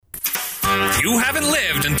You haven't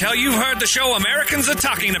lived until you've heard the show Americans are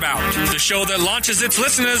talking about. The show that launches its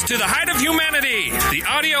listeners to the height of humanity. The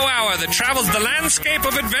audio hour that travels the landscape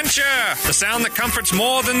of adventure. The sound that comforts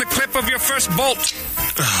more than the clip of your first bolt.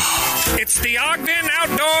 It's the Ogden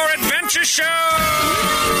Outdoor Adventure Show!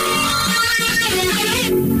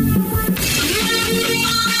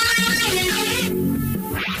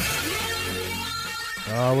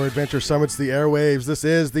 Where adventure summits the airwaves. This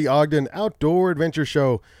is the Ogden Outdoor Adventure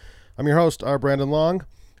Show. I'm your host, Brandon Long.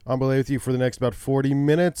 I'll be with you for the next about 40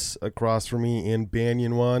 minutes. Across from me in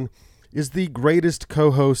Banyan One is the greatest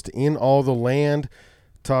co-host in all the land,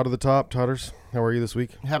 Todd of the Top. Todders, how are you this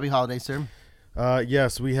week? Happy holidays, sir.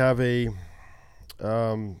 Yes, we have a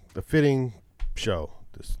fitting show.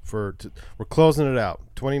 We're closing it out.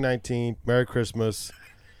 2019, Merry Christmas.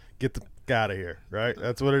 Get the out of here, right?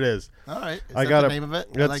 That's what it is. All right. Is that the name of it?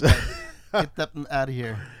 I like that. Get that out of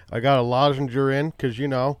here. I got a lozenger in because,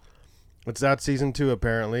 it's that season too,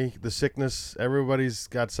 apparently. The sickness, everybody's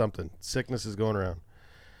got something. Sickness is going around.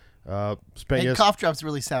 Cough drops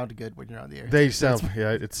really sound good when you're on the air. They sound,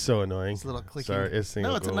 it's so annoying. It's a little clicking. Sorry, it's a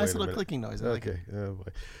nice little clicking noise. Okay. Oh, boy.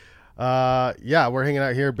 We're hanging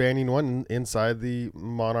out here, Banyan One, inside the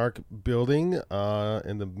Monarch building,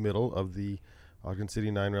 in the middle of the Ogden City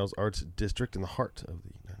Nine Rails Arts District, in the heart of the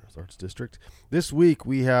Nine Rails Arts District. This week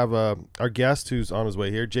we have our guest who's on his way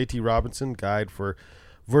here, JT Robinson, guide for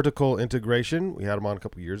vertical integration. We had him on a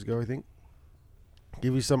couple years ago, I think.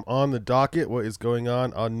 Give you some on the docket, what is going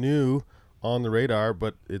on, new on the radar,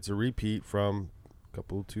 but it's a repeat from a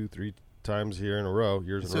couple, 2-3 times here in a row,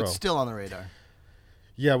 years in a row. So it's still on the radar.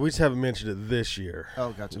 Yeah, we just haven't mentioned it this year.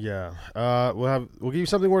 Oh, gotcha. Yeah, we'll give you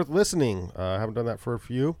something worth listening. I haven't done that for a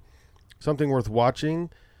few. Something worth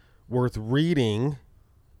watching, worth reading,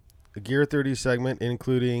 a Gear 30 segment,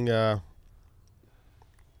 including, that's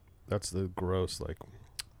the gross,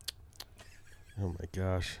 oh my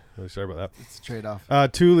gosh. Really sorry about that. It's a trade-off.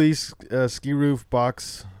 Thule's ski roof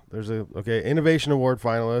box. There's Innovation Award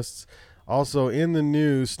finalists. Also in the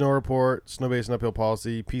news, Snow Report, Snow Basin Uphill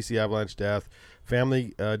Policy, PC Avalanche Death,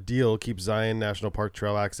 Family Deal Keeps Zion National Park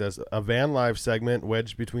Trail Access, a van life segment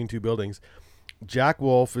wedged between two buildings. Jack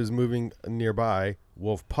Wolf is moving nearby.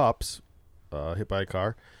 Wolf pups hit by a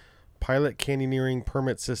car. Pilot canyoneering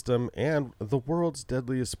permit system and the world's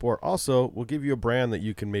deadliest sport. Also, we'll give you a brand that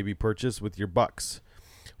you can maybe purchase with your bucks,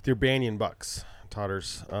 with your Banyan bucks,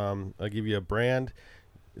 Todders. I'll give you a brand.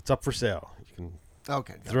 It's up for sale. You can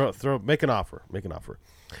make an offer. Make an offer.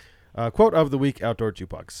 Quote of the week: Outdoor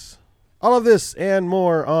Jukebox. All of this and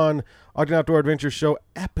more on Ogden Outdoor Adventure Show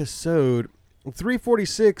episode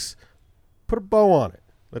 346. Put a bow on it.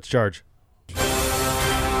 Let's charge.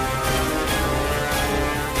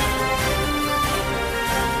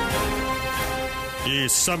 He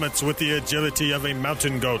summits with the agility of a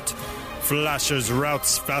mountain goat, flashes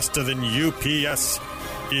routes faster than UPS,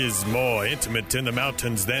 is more intimate in the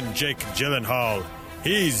mountains than Jake Gyllenhaal.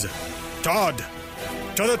 He's Todd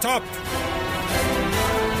to the Top.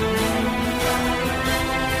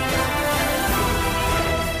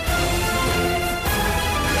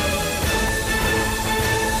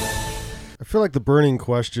 I feel like the burning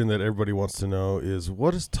question that everybody wants to know is,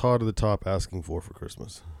 what is Todd to the Top asking for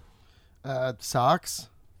Christmas? Socks.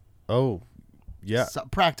 Oh, yeah.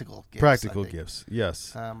 Practical gifts. Practical gifts,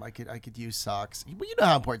 yes. I could use socks. Well, you know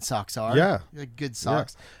how important socks are. Yeah. Good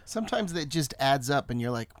socks. Yeah. Sometimes it just adds up and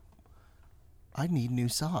you're like, I need new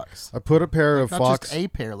socks. I put a pair of not Fox. Just a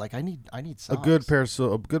pair. Like I need socks. A good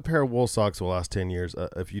pair of wool socks will last 10 years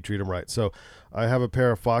if you treat them right. So I have a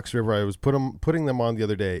pair of Fox River. I was putting them on the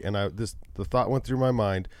other day, and the thought went through my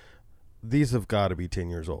mind. These have got to be 10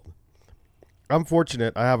 years old. I'm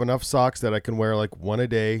fortunate. I have enough socks that I can wear like one a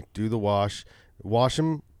day. Do the wash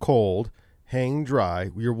them cold, hang dry.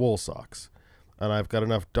 Your wool socks, and I've got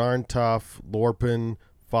enough Darn Tough, Lorpin,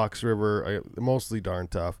 Fox River, mostly Darn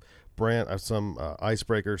Tough. Brand. I have some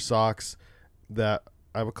icebreaker socks that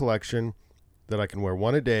I have a collection that I can wear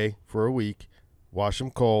one a day for a week, wash them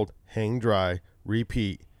cold, hang dry,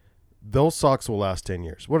 repeat. Those socks will last 10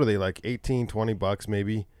 years. What are they, like $18-20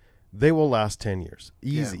 maybe? They will last 10 years.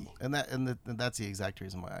 Easy. Yeah, and that's the exact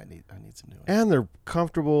reason why I need some new ones. And they're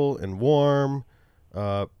comfortable and warm.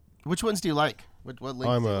 Which ones do you like? What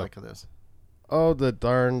lengths do you like of those? Oh, the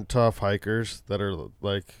Darn Tough hikers that are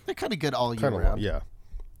like... They're kind of good all year round. Yeah.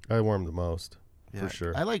 I wear them the most, for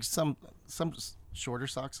sure. I like some shorter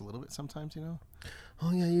socks a little bit sometimes,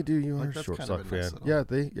 Oh yeah, you do. You are a short sock fan. Yeah,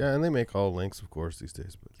 and they make all lengths, of course, these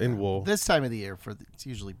days. But in wool. This time of the year, it's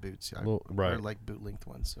usually boots. Right. Or like boot length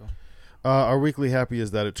ones. So. Our weekly happy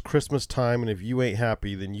is that it's Christmas time, and if you ain't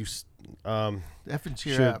happy, then you F and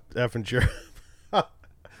cheer up. F and cheer.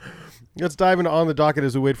 Let's dive into On the Docket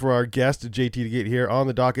as we wait for our guest, JT, to get here. On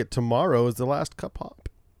the docket tomorrow is the last Cup Hop.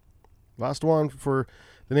 Last one for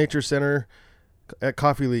the Nature Center at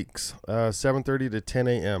Coffee Leaks, 7:30 to 10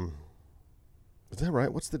 a.m. Is that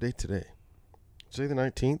right? What's the date today? Today the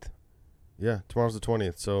 19th? Yeah, tomorrow's the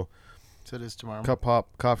 20th. So it is tomorrow. Cup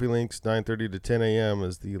Hop, Coffee Links, 9:30 to 10 a.m.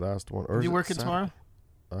 is the last one. Or Are is you it working Saturday?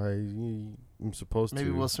 tomorrow? I'm supposed to.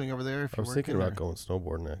 Maybe we'll swing over there if I you're was thinking working, about going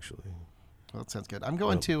snowboarding, actually. Well, that sounds good. I'm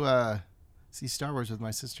going to see Star Wars with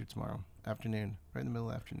my sister tomorrow afternoon, right in the middle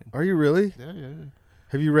of the afternoon. Are you really? Yeah.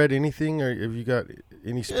 Have you read anything, or have you got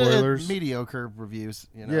any spoilers? Mediocre reviews,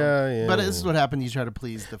 you know. Yeah. But this is what happened. You try to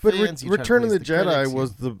please the But fans. Return of the Jedi critics,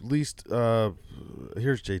 was the least.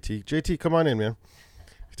 Here's JT. JT, come on in, man.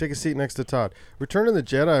 Take a seat next to Todd. Return of the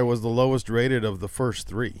Jedi was the lowest rated of the first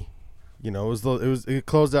three. You know, it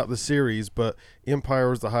closed out the series, but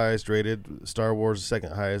Empire was the highest rated, Star Wars the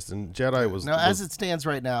second highest, and Jedi was. No, as it stands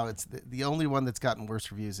right now, it's the only one that's gotten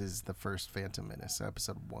worse reviews is the first Phantom Menace,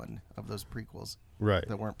 episode 1 of those prequels. Right.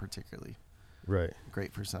 That weren't particularly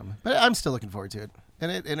great for some, but I'm still looking forward to it,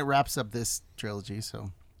 and it wraps up this trilogy.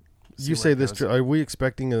 So. You say this? Are we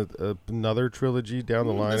expecting another trilogy down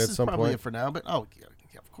the line at some probably point? It for now, but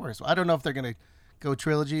yeah, of course. I don't know if they're going to go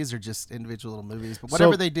trilogies or just individual little movies, but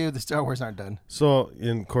whatever they do, the Star Wars aren't done. So,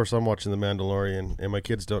 of course, I'm watching The Mandalorian, and my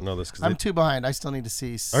kids don't know this because I'm 2 behind. I still need to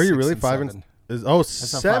see. Are you really 5 7. and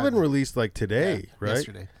 7 released like today, right?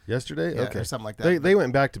 Yesterday, okay, or something like that. They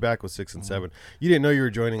went back to back with 6 and 7. You didn't know you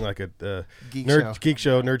were joining like a geek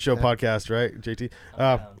show podcast, right, JT?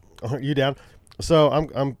 You down? So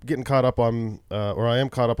I'm getting caught up on, or I am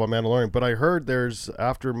caught up on Mandalorian. But I heard there's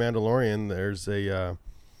after Mandalorian, there's a,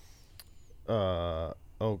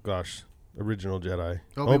 original Jedi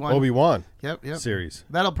Obi-Wan. Yep. Series.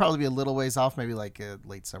 That'll probably be a little ways off, maybe like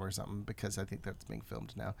late summer or something, because I think that's being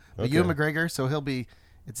filmed now. But Okay. Ewan McGregor, so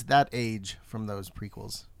it's that age from those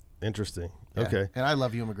prequels. Interesting. Yeah. Okay. And I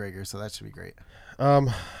love Ewan McGregor, so that should be great. I'm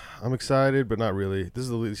excited, but not really. This is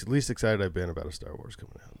the least excited I've been about a Star Wars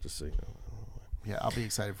coming out. Just so you know. Yeah, I'll be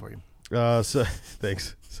excited for you. So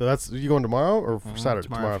thanks. So that's you going tomorrow or Saturday?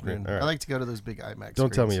 Tomorrow afternoon. All right. I like to go to those big IMAX.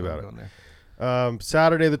 Don't tell me screens, so about I'm it. going there.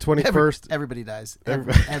 Saturday the 21st. Everybody dies.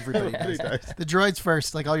 Everybody Everybody dies. The droids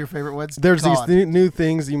first, like all your favorite ones. There's gone. these new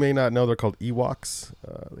things you may not know. They're called Ewoks.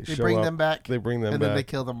 They bring them back. They bring them and back. then they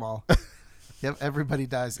kill them all. Yep, everybody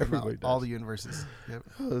dies. Everybody all dies. the universes. Yep.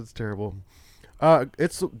 Oh, that's terrible.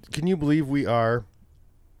 Can you believe we are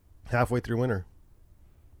halfway through winter?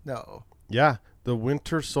 No. Yeah. The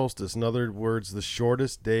winter solstice, in other words, the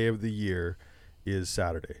shortest day of the year, is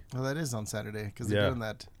Saturday. Well, that is on Saturday because they're doing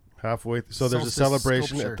that. Halfway. So there's a Solstice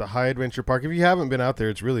celebration sculpture. at the High Adventure Park. If you haven't been out there,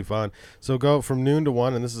 it's really fun. So go from noon to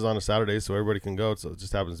 1, and this is on a Saturday, so everybody can go. So it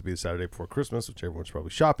just happens to be the Saturday before Christmas, which everyone's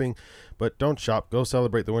probably shopping. But don't shop. Go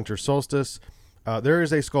celebrate the winter solstice. There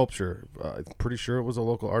is a sculpture. I'm pretty sure it was a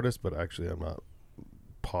local artist, but actually I'm not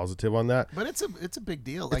positive on that. But it's a big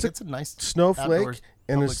deal. Like it's a nice snowflake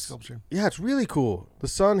and public sculpture. Yeah, it's really cool. The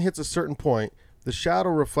sun hits a certain point, the shadow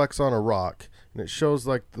reflects on a rock, and it shows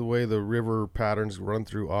like the way the river patterns run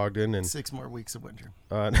through Ogden. And 6 more weeks of winter.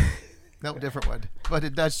 No, different one, but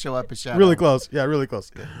it does show up as shadow. Really close. Yeah, really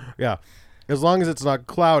close. Yeah, as long as it's not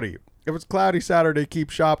cloudy. If it's cloudy Saturday, keep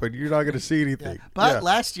shopping. You're not going to see anything. Yeah. But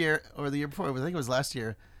last year or the year before, I think it was last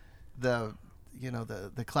year, the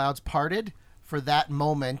clouds parted for that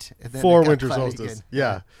moment. And then for it got winter cloudy solstice. again.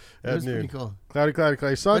 Yeah. It was pretty cool. Cloudy,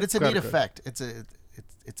 sun. But it's a cloudy, neat cloudy. effect.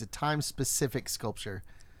 It's a time-specific sculpture.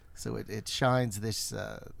 So it shines this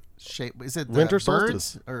shape. Is it winter birds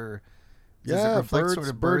solstice? Or does it reflect birds, sort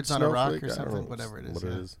of birds on a rock snowflake, or I don't something? know Whatever it is. What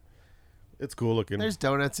it is. It's cool looking. There's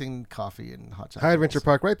donuts and coffee and hot chocolate. High Adventure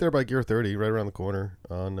Park, right there by Gear 30, right around the corner,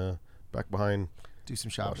 on back behind Do some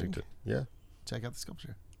shopping. Washington. Yeah. Check out the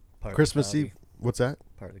sculpture. Partly Christmas cloudy. Eve. What's that?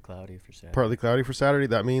 Partly cloudy for Saturday. Partly cloudy for Saturday.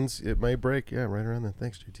 That means it may break. Yeah, right around there.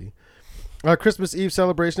 Thanks, JT. Christmas Eve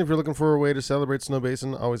celebration. If you're looking for a way to celebrate Snow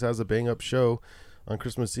Basin, always has a bang-up show on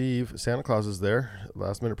Christmas Eve. Santa Claus is there.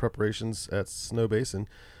 Last-minute preparations at Snow Basin.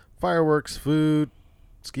 Fireworks, food,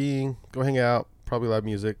 skiing. Go hang out. Probably live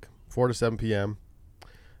music. 4 to 7 p.m.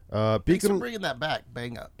 Thanks for Beacon. bringing that back.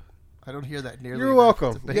 Bang up. I don't hear that nearly. You're enough. welcome.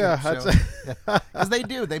 It's a bang Yeah, up that's show. Because they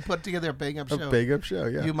do. They put together a bang up show. a bang-up show.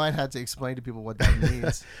 Yeah. You might have to explain to people what that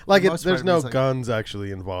means. Like For the most there's part, no it's like- guns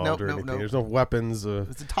actually involved Nope, or nope, anything. nope. There's no weapons.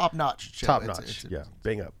 It's a top-notch show. Top It's notch. a Yeah.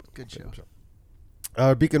 Bang up. Good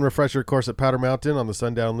show. Beacon Refresher course at Powder Mountain on the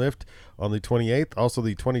Sundown Lift on the 28th. Also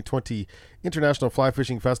the 2020 International Fly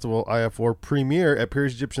Fishing Festival IF4 premiere at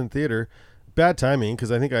Pierce Egyptian Theater. Bad timing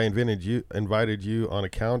because I think I invited you on a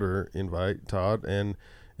counter invite, Todd, and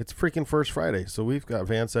It's freaking First Friday, so we've got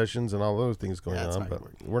van sessions and all those things going on, but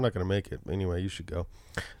we're not going to make it. Anyway, you should go.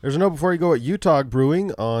 There's a note before you go at Utah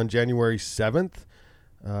Brewing on January 7th.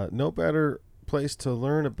 No better place to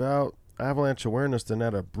learn about avalanche awareness than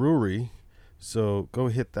at a brewery, so go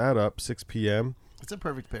hit that up, 6 p.m. It's a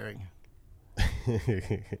perfect pairing.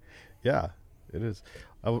 Yeah, it is.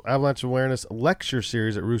 Avalanche Awareness Lecture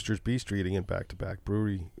Series at Rooster's Bee Street, again, back-to-back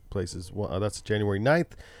brewery places. Well, that's January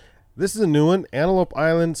 9th. This is a new one, Antelope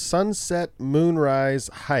Island Sunset Moonrise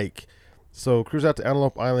Hike. So cruise out to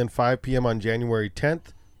Antelope Island 5 p.m. on January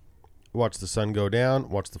 10th. Watch the sun go down,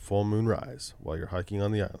 watch the full moon rise while you're hiking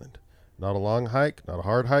on the island. Not a long hike, not a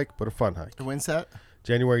hard hike, but a fun hike. And when's that?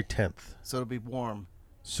 January 10th. So it'll be warm.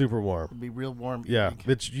 Super warm. It'll be real warm. Yeah,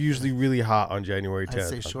 it's usually really hot on January 10th. I'd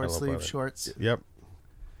say short sleeve shorts. Yep.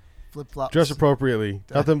 Flip-flops. Dress appropriately.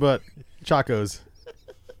 Nothing but chacos.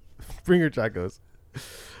 Bring your chacos.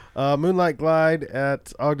 Moonlight Glide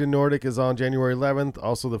at Ogden Nordic is on January 11th.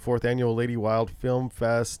 Also, the 4th annual Lady Wild Film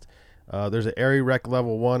Fest. There's an Airy Rec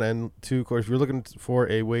Level 1 and 2 course. If you're looking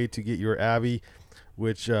for a way to get your Abby,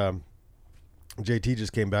 which JT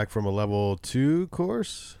just came back from a Level 2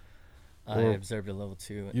 course. I observed a Level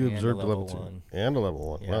 2 you and observed a Level 1. And a Level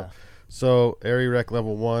 1. Yeah. Wow. So, Airy Rec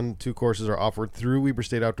Level 1, 2 courses are offered through Weber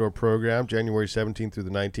State Outdoor Program, January 17th through the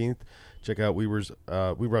 19th. Check out Weber's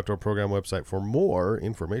Weber Outdoor Program website for more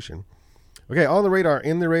information. Okay, on the radar,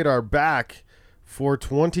 in the radar, back for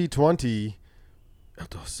 2020, El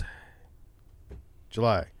Doce.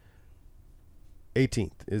 July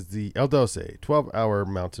 18th is the El Doce 12-hour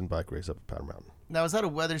mountain bike race up at Powder Mountain. Now, is that a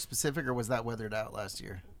weather specific or was that weathered out last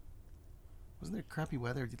year? Wasn't there crappy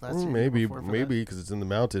weather last year? Maybe because it's in the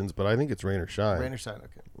mountains, but I think it's rain or shine. Rain or shine,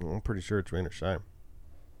 okay. I'm pretty sure it's rain or shine.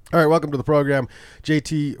 All right, welcome to the program.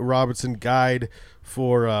 JT Robinson, guide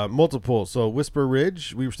for multiple. So Whisper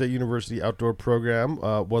Ridge, Weber State University outdoor program,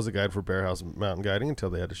 was a guide for Bear House Mountain Guiding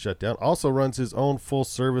until they had to shut down. Also runs his own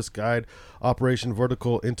full-service guide operation,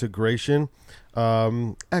 Vertical Integration.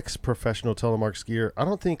 Ex-professional telemark skier. I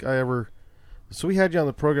don't think I ever... So we had you on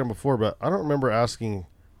the program before, but I don't remember asking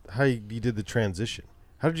how you did the transition.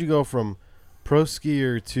 How did you go from pro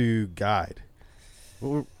skier to guide? What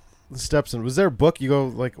were the steps? And was there a book you go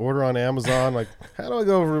like order on Amazon? Like, how do I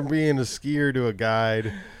go from being a skier to a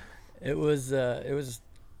guide? It was a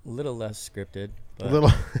little less scripted,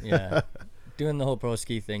 but yeah, doing the whole pro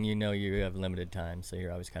ski thing, you have limited time, so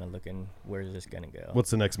you're always kind of looking, where's this gonna go?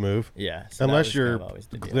 What's the next move? Yeah, so unless you're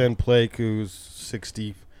Glenn Plake, who's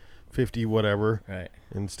 60, 50, whatever, right,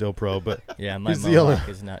 and still pro. But yeah, my mohawk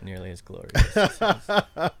is not nearly as glorious.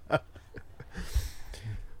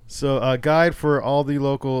 So a guide for all the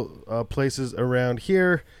local places around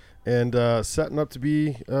here, and setting up to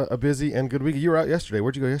be a busy and good week. You were out yesterday.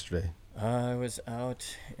 Where'd you go yesterday? I was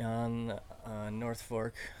out on North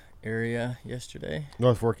Fork area yesterday.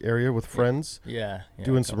 North Fork area with friends? Yeah.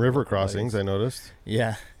 Doing some river crossings, I noticed.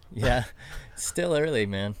 Yeah. Still early,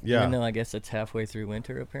 man. Yeah. Even though I guess it's halfway through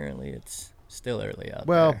winter, apparently, it's still early out there.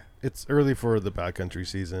 Well, it's early for the backcountry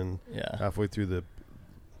season. Yeah. Halfway through the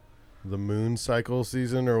moon cycle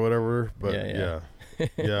season or whatever, but yeah.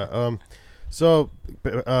 So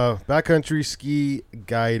backcountry ski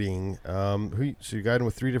guiding. So you're guiding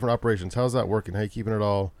with 3 different operations. How's that working? How are you keeping it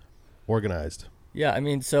all organized? Yeah, I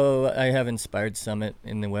mean, so I have Inspired Summit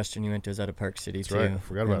in the Western Uintas out of Park City. That's too. Right. I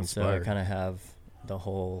forgot about Inspired. So I kind of have the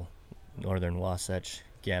whole northern Wasatch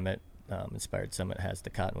gamut. Inspired Summit has the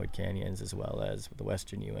Cottonwood Canyons as well as the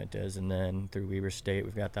Western Uintas, and then through Weber State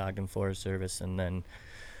we've got the Ogden Forest Service, and then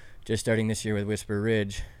just starting this year with Whisper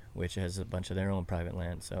Ridge, which has a bunch of their own private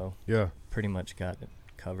land. So yeah, pretty much got it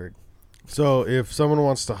covered. So if someone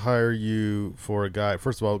wants to hire you for a guide,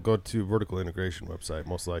 first of all, go to Vertical Integration website,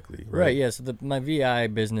 most likely. Right, yeah. So my VI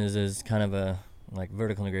business is kind of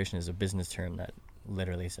vertical integration is a business term that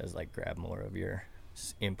literally says grab more of your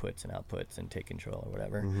inputs and outputs and take control or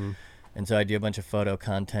whatever. Mm-hmm. And so I do a bunch of photo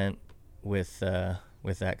content with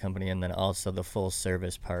that company, and then also the full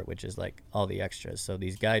service part, which is all the extras. So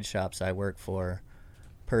these guide shops I work for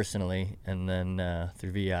personally, and then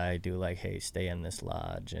through VI I do hey, stay in this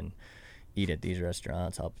lodge and eat at these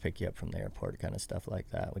restaurants. I'll pick you up from the airport, kind of stuff like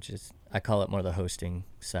that, which is, I call it more the hosting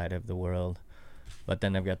side of the world. But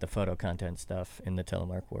then I've got the photo content stuff in the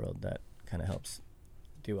telemark world that kind of helps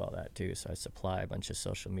do all that too. So I supply a bunch of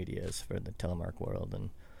social medias for the telemark world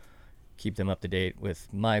and keep them up to date with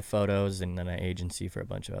my photos, and then an agency for a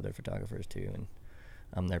bunch of other photographers too. And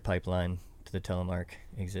I'm their pipeline to the telemark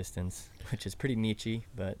existence, which is pretty niche-y,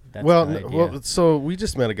 but that's the idea. Well, so we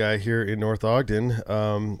just met a guy here in North Ogden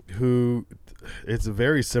who it's a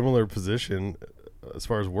very similar position as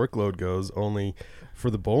far as workload goes, only for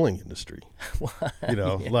the bowling industry. You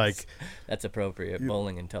know, Yes. like That's appropriate.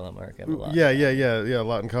 Bowling and telemark have a lot. yeah, a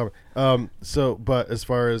lot in common. So, but as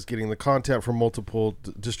far as getting the content from multiple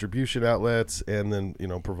distribution outlets and then, you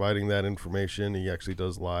know, providing that information, he actually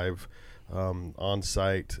does live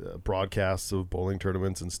on-site broadcasts of bowling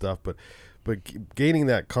tournaments and stuff. But gaining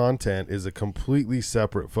that content is a completely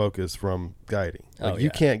separate focus from guiding. Like you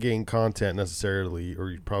can't gain content necessarily, or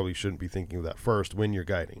you probably shouldn't be thinking of that first when you're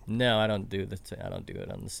guiding. No, I don't do I don't do it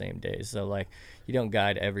on the same days. So like, you don't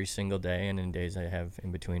guide every single day, and in days I have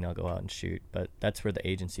in between, I'll go out and shoot. But that's where the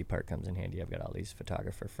agency part comes in handy. I've got all these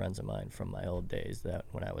photographer friends of mine from my old days that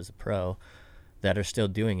when I was a pro, that are still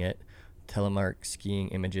doing it. Telemark skiing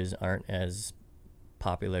images aren't as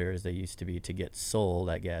popular as they used to be to get sold,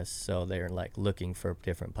 I guess. So they're like looking for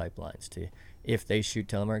different pipelines to, if they shoot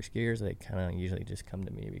telemark skiers, they kind of usually just come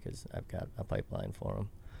to me because I've got a pipeline for them.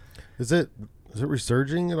 Is it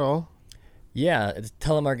resurging at all? Yeah,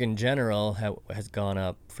 telemark in general has gone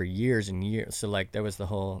up for years and years. So like there was the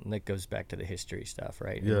whole, and that goes back to the history stuff,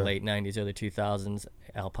 right? Yeah. In the late 90s, early 2000s,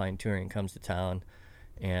 Alpine touring comes to town,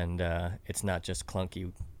 and it's not just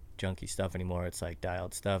clunky junky stuff anymore. It's like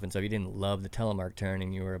dialed stuff. And so if you didn't love the telemark turn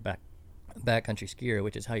and you were a backcountry skier,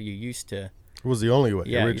 which is how you used to. It was the only way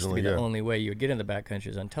Yeah, originally. it used to be the only way you would get in the backcountry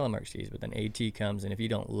is on telemark skis. But then AT comes, and if you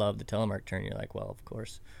don't love the telemark turn, you're like, well, of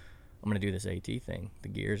course, I'm going to do this AT thing. The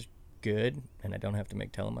gear's good, and I don't have to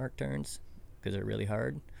make telemark turns because they're really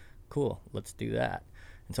hard. Cool, let's do that.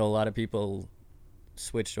 And so a lot of people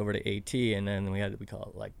switched over to AT, and then we call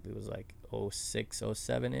it like, it was like 06,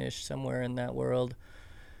 07-ish, somewhere in that world.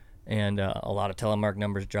 And a lot of telemark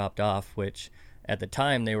numbers dropped off, which at the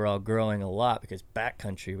time they were all growing a lot because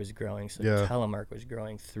backcountry was growing. So telemark was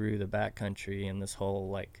growing through the backcountry, and this whole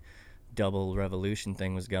like double revolution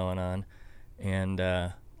thing was going on. And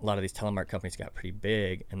a lot of these telemark companies got pretty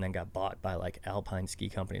big and then got bought by like Alpine ski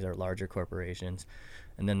companies or larger corporations.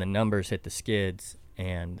 And then the numbers hit the skids,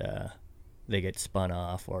 and they get spun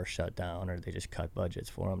off or shut down, or they just cut budgets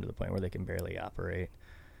for them to the point where they can barely operate.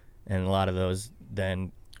 And a lot of those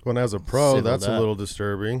then... Well, as a pro, Civiled that's up. a little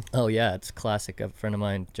disturbing. Oh, yeah, it's classic. A friend of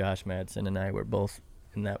mine, Josh Madsen, and I were both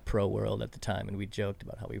in that pro world at the time, and we joked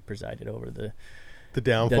about how we presided over the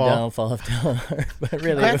downfall of telemark. But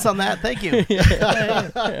really, Congrats on that. Thank you.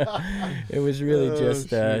 it was really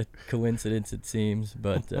just coincidence, it seems.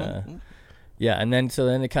 But yeah, and then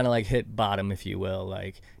it kind of like hit bottom, if you will.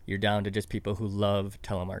 Like you're down to just people who love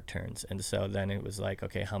telemark turns, and so then it was like,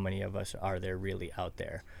 okay, how many of us are there really out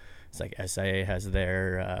there? It's like SIA has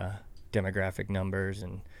their demographic numbers,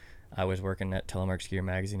 and I was working at Telemark Skier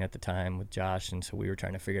magazine at the time with Josh, and so we were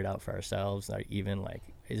trying to figure it out for ourselves. Like even like,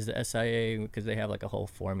 is the SIA, because they have like a whole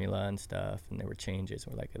formula and stuff, and there were changes.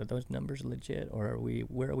 We're like, are those numbers legit, or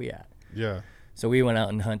where are we at? Yeah. So we went out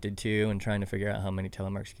and hunted too, and trying to figure out how many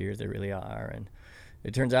telemark skiers there really are, and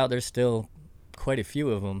it turns out there's still quite a few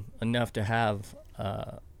of them, enough to have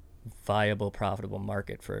viable, profitable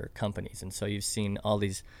market for companies. And so you've seen all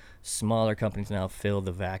these smaller companies now fill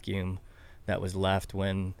the vacuum that was left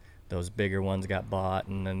when those bigger ones got bought,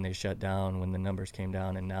 and then they shut down when the numbers came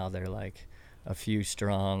down, and now they're like a few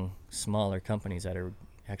strong smaller companies that are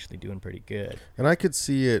actually doing pretty good. And I could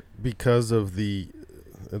see it because of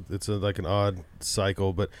it's like an odd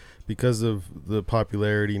cycle, but because of the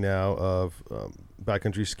popularity now of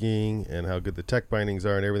backcountry skiing and how good the tech bindings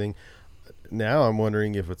are and everything, now I'm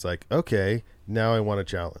wondering if it's like, okay, now I want a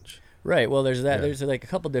challenge. Right. Well, there's that. Yeah. There's like a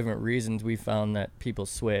couple different reasons we found that people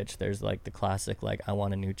switch. There's like the classic, like, I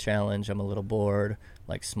want a new challenge. I'm a little bored.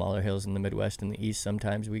 Like smaller hills in the Midwest and the East,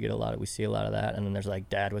 sometimes we see a lot of that. And then there's like,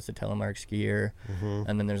 Dad was a telemark skier. Mm-hmm.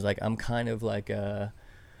 And then there's like, I'm kind of like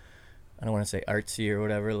I don't want to say artsy or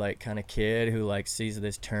whatever, like kind of kid who like sees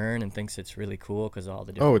this turn and thinks it's really cool because all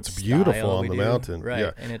the different it's beautiful style on we the do. mountain. Right.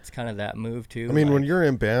 Yeah. And it's kind of that move too. I mean, like, when you're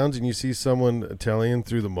in bounds and you see someone Italian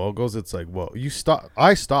through the moguls, it's like, whoa, you stop.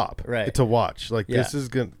 I stop Right. to watch. Like Yeah. this is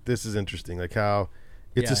good. This is interesting. Like how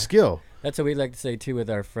it's Yeah. a skill. That's what we like to say too with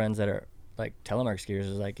our friends that are like telemark skiers,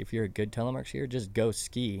 is like, if you're a good telemark skier, just go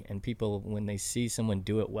ski. And people, when they see someone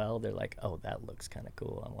do it well, they're like, oh, that looks kind of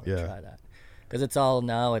cool. I want to try that. Because it's all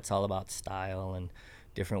about style and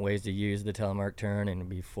different ways to use the telemark turn and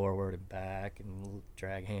be forward and back and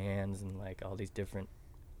drag hands and like all these different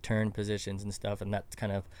turn positions and stuff. And that's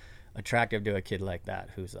kind of attractive to a kid like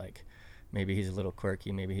that, who's like, maybe he's a little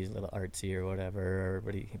quirky, maybe he's a little artsy or whatever,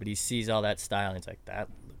 but he sees all that style and he's like, that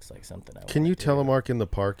looks like something I want. Can you telemark in the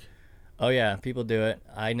park? Oh yeah, people do it.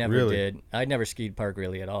 I never Really? did. I never skied park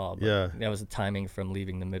really at all. But Yeah. that was the timing from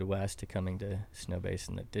leaving the Midwest to coming to Snow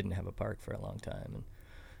Basin that didn't have a park for a long time. And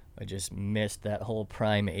I just missed that whole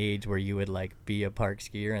prime age where you would like be a park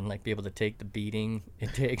skier and like be able to take the beating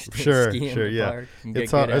it takes to ski in the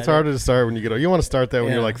park. It's harder to start when you get. You want to start that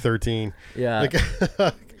when you're like 13. Yeah. Like,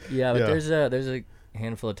 but there's a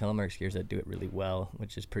handful of telemark skiers that do it really well,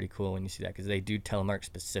 which is pretty cool when you see that, because they do telemark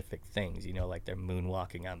specific things. You know, like they're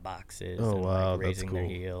moonwalking on boxes. Oh, and wow, like raising that's cool.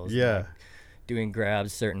 their heels. Yeah. And, like, doing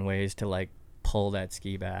grabs certain ways to like pull that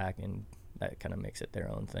ski back, and that kind of makes it their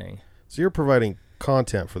own thing. So you're providing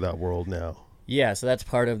content for that world now. Yeah, so that's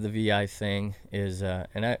part of the VI thing is,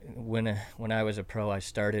 and when I was a pro, I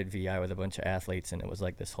started VI with a bunch of athletes, and it was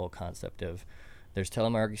like this whole concept of there's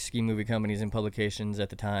telemark ski movie companies and publications at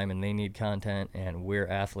the time, and they need content, and we're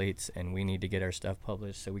athletes, and we need to get our stuff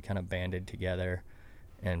published. So we kind of banded together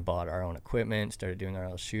and bought our own equipment, started doing our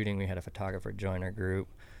own shooting. We had a photographer join our group,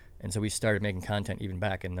 and so we started making content even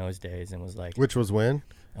back in those days, and was like, Which was when?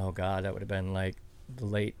 oh God, that would have been like the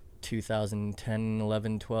late 2010,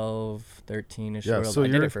 11, 12, 13-ish. Yeah, so I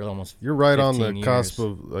did it for almost you're right on 15 the cusp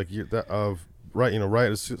years. of like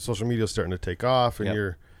right as social media is starting to take off, and Yep.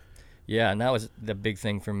 you're. Yeah, and that was the big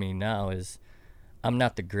thing for me now is I'm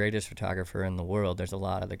not the greatest photographer in the world. There's a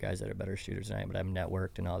lot of the guys that are better shooters than I am, but I'm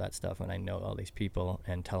networked and all that stuff, and I know all these people,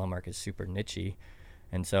 and telemark is super niche-y.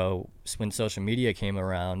 And so when social media came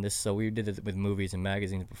around, so we did it with movies and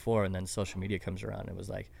magazines before, and then social media comes around, it was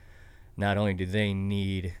like, not only do they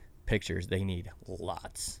need pictures, they need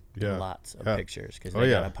lots of pictures, because they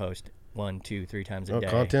gotta post 1, 2, 3 times a day.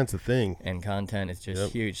 Content's a thing. And content is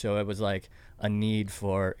just huge. So it was like a need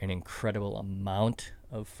for an incredible amount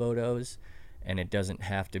of photos, and it doesn't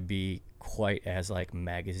have to be quite as like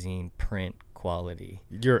magazine print quality.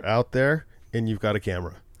 You're out there and you've got a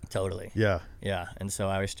camera. Totally. Yeah. Yeah. And so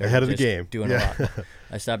I started Ahead of the just game. doing a lot.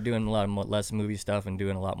 I stopped doing a lot less movie stuff and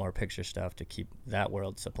doing a lot more picture stuff to keep that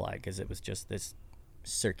world supplied, because it was just this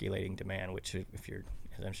circulating demand, which if you're,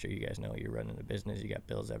 as I'm sure you guys know, you're running a business, you got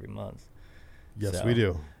bills every month. Yes, So we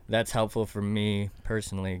do. That's helpful for me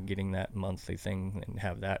personally, getting that monthly thing and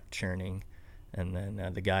have that churning. And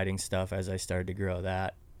then the guiding stuff, as I started to grow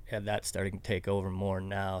that, that's starting to take over more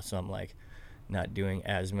now. So I'm like not doing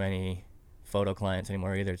as many photo clients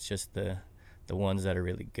anymore either. It's just the ones that are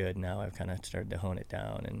really good now. I've kind of started to hone it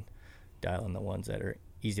down and dial in the ones that are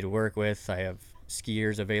easy to work with. I have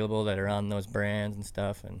skiers available that are on those brands and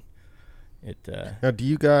stuff, and it Now, do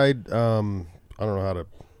you guide I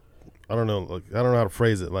don't know how to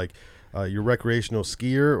phrase it, like you're recreational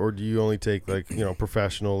skier, or do you only take like,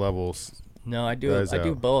 professional levels? No, I do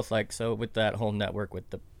out? both. Like, so with that whole network with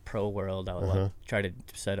the pro world, I'll try to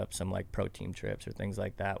set up some like pro team trips or things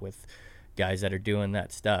like that with guys that are doing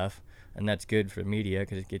that stuff, and that's good for media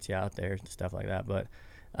because it gets you out there and stuff like that. But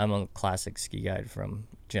I'm a classic ski guide from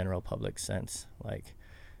general public sense, like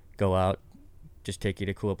go out, just take you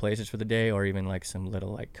to cool places for the day, or even like some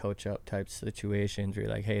little like coach up type situations where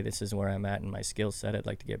you're like, hey, this is where I'm at in my skill set, I'd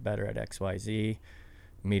like to get better at XYZ,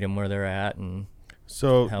 meet them where they're at, and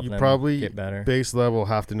so help you them probably get better. Base level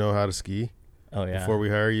have to know how to ski before we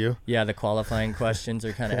hire you. Yeah, the qualifying questions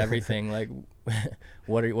are kind of everything, like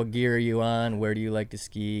what gear are you on, where do you like to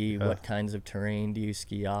ski, what kinds of terrain do you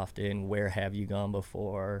ski often, where have you gone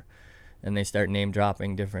before, and they start name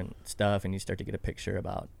dropping different stuff, and you start to get a picture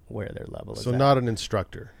about where their level is So at. not an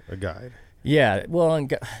instructor, a guide. Yeah, well, I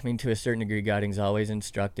mean, to a certain degree, guiding's always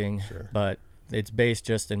instructing, but it's based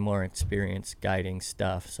just in more experience guiding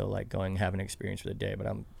stuff. So like having an experience for the day.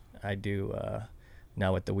 But I do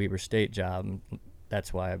now with the Weber State job.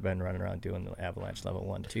 That's why I've been running around doing the avalanche level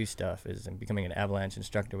 1, 2 stuff. Is I'm becoming an avalanche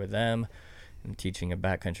instructor with them, and teaching a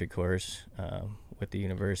backcountry course with the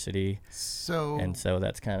university. So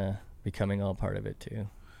that's kind of becoming all part of it too.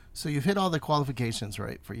 So you've hit all the qualifications,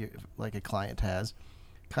 right, for you, like a client has.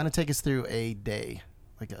 Kind of take us through a day,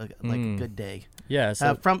 like a good day. Yeah.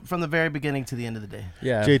 So from the very beginning to the end of the day.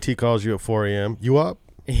 Yeah. JT calls you at 4 a.m. You up?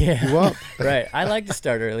 Yeah. You up? Right. I like to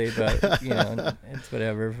start early, but it's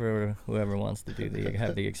whatever for whoever wants to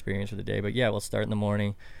have the experience for the day. But yeah, we'll start in the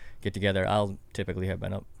morning, get together. I'll typically have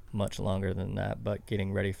been up much longer than that, but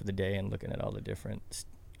getting ready for the day and looking at all the different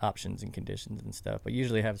options and conditions and stuff. But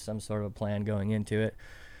usually have some sort of a plan going into it.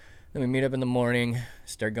 Then we meet up in the morning,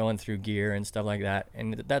 start going through gear and stuff like that.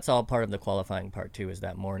 And that's all part of the qualifying part too, is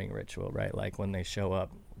that morning ritual, right? Like when they show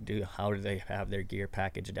up, how do they have their gear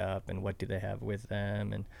packaged up, and what do they have with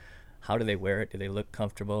them, and how do they wear it? Do they look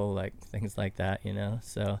comfortable? Like things like that,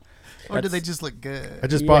 So. Or do they just look good? I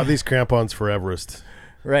just bought these crampons for Everest.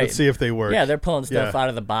 Right. Let's see if they work. Yeah, they're pulling stuff out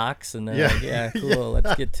of the box, and they're like, yeah, cool,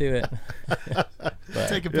 let's get to it.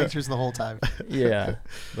 Taking pictures the whole time. Yeah,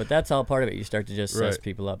 but that's all part of it. You start to just Right. size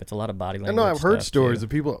people up. It's a lot of body I language. know I've heard stuff, stories too. of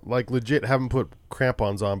people like legit haven't put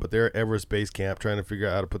crampons on, but they're at Everest Base Camp trying to figure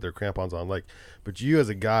out how to put their crampons on. Like, but you as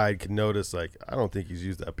a guide can notice, like, I don't think he's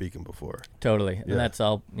used that beacon before. Totally. Yeah. And that's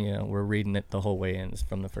all, we're reading it the whole way in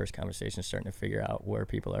from the first conversation, starting to figure out where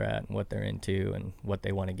people are at and what they're into and what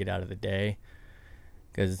they want to get out of the day.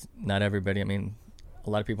 Because not everybody, a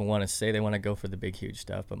lot of people want to say they want to go for the big, huge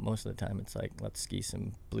stuff, but most of the time it's like, let's ski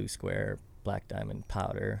some blue square, black diamond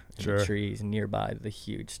powder in the trees nearby the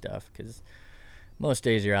huge stuff. Because most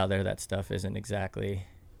days you're out there, that stuff isn't exactly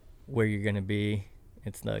where you're going to be.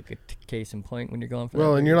 It's like a case in point when you're going for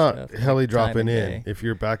that And you're not stuff, heli time dropping and in. day. If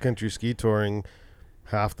you're backcountry ski touring,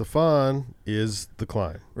 half the fun is the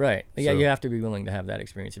climb. Right. Yeah, So- you have to be willing to have that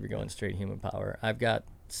experience if you're going straight human power. I've got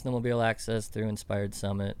snowmobile access through Inspired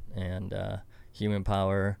Summit and human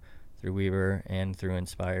power through Weaver and through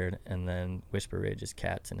Inspired, and then Whisper Ridge is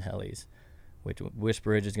cats and helis, which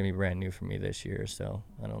Whisper Ridge is going to be brand new for me this year, so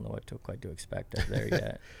I don't know what to quite to expect up there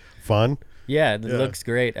yet. Fun. Yeah, it looks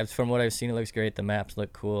great. From what I've seen, it looks great. The maps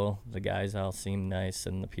look cool. The guys all seem nice,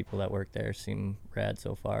 and the people that work there seem rad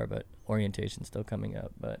so far, but orientation's still coming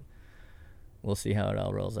up, but we'll see how it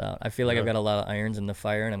all rolls out. I feel like I've got a lot of irons in the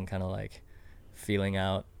fire, and I'm kind of like feeling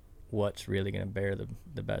out what's really going to bear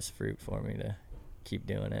the best fruit for me to keep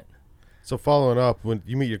doing it. So following up, when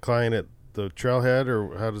you meet your client at the trailhead,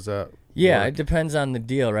 or how does that Yeah, work? it depends on the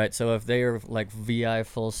deal, right? So if they are like VI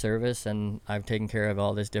full service and I've taken care of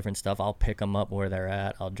all this different stuff, I'll pick them up where they're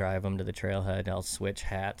at. I'll drive them to the trailhead. I'll switch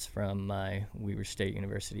hats from my Weaver State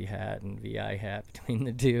University hat and VI hat between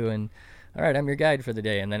the two. And all right, I'm your guide for the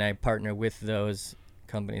day. And then I partner with those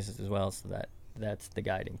companies as well, so that's the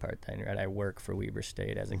guiding part then, right? I work for Weaver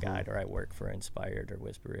State as a guide, or I work for Inspired or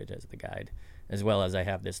Whisper Ridge as the guide, as well as I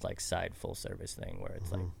have this like side full service thing where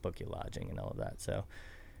it's like book you lodging and all of that. So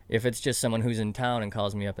if it's just someone who's in town and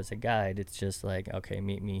calls me up as a guide, it's just like, okay,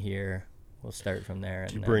 meet me here. We'll start from there. Do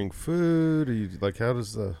and you then bring food? Or you, like, how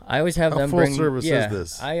does the... I always have how them full bring. service is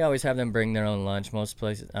this? I always have them bring their own lunch. Most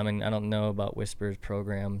places, I don't know about Whisper's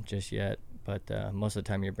program just yet, but most of the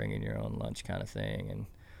time you're bringing your own lunch kind of thing. And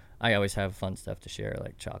I always have fun stuff to share,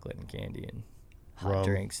 like chocolate and candy and hot Rum,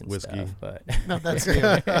 drinks and whiskey. stuff. But No, that's you.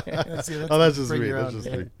 That's Just bring sweet. your That's own.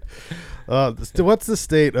 just sweet. What's the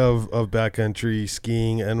state of backcountry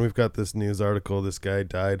skiing? And we've got this news article. This guy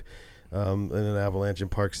died in an avalanche in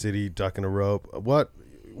Park City, ducking a rope.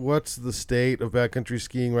 What's the state of backcountry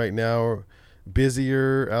skiing right now?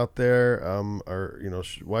 Busier out there? Or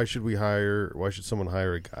why should someone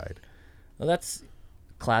hire a guide? well, that's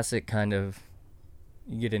classic kind of.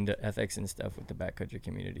 You get into ethics and stuff with the backcountry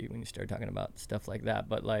community when you start talking about stuff like that,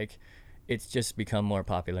 but like it's just become more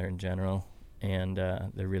popular in general, and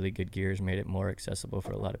the really good gears made it more accessible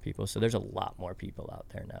for a lot of people, so there's a lot more people out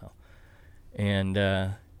there now. And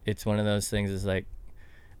it's one of those things is like,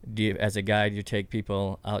 as a guide, you take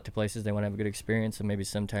people out to places they want to have a good experience, and maybe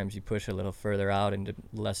sometimes you push a little further out into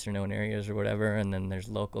lesser known areas or whatever, and then there's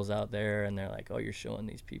locals out there and they're like, oh, you're showing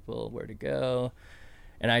these people where to go.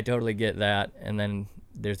 And I totally get that. And then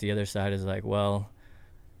there's the other side is like, well,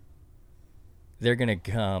 they're going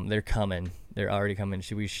to come. They're coming. They're already coming.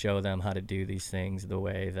 Should we show them how to do these things the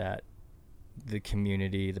way that the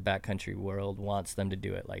community, the backcountry world wants them to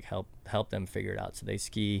do it? Like help them figure it out. So they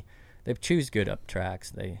choose good up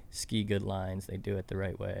tracks. They ski good lines. They do it the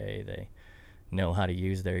right way. They know how to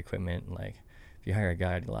use their equipment. Like if you hire a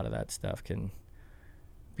guide, a lot of that stuff can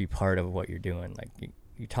be part of what you're doing. Like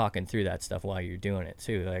you're talking through that stuff while you're doing it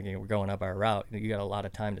too. Like we're going up our route, you got a lot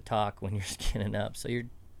of time to talk when you're skinning up, so you're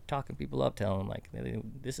talking people up, telling them like,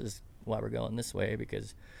 this is why we're going this way,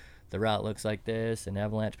 because the route looks like this and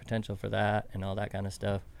avalanche potential for that and all that kind of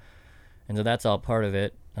stuff. And so that's all part of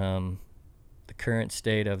it. The current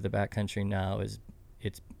state of the backcountry now is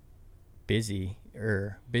it's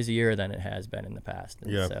busier than it has been in the past,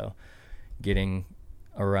 and so getting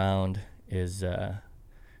around is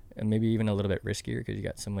and maybe even a little bit riskier because you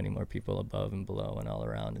got so many more people above and below and all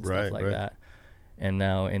around and stuff like that. And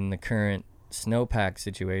now in the current snowpack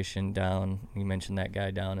situation down, you mentioned that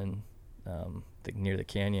guy down in near the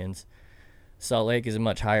canyons. Salt Lake is a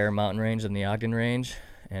much higher mountain range than the Ogden range,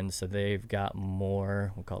 and so they've got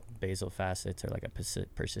more, we'll call it basal facets, or like a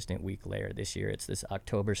persistent weak layer. This year it's this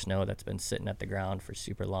October snow that's been sitting at the ground for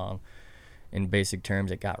super long. In basic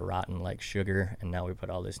terms, it got rotten like sugar, and now we put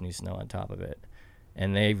all this new snow on top of it.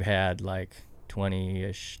 And they've had like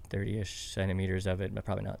 20-ish, 30-ish centimeters of it, but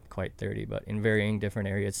probably not quite 30, but in varying different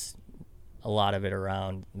areas. A lot of it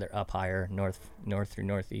around, they're up higher, north through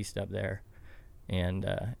northeast up there and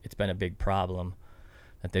it's been a big problem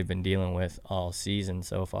that they've been dealing with all season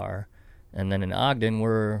so far. And then in Ogden,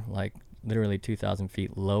 we're like literally 2,000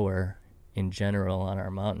 feet lower in general on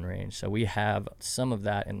our mountain range. So we have some of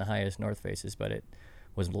that in the highest north faces, but it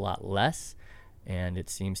was a lot less, and it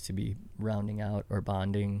seems to be rounding out or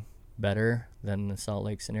bonding better than the Salt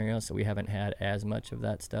Lake scenario. So we haven't had as much of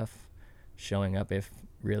that stuff showing up, if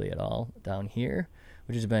really at all, down here,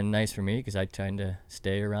 which has been nice for me because I tend to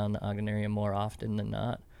stay around the Ogden area more often than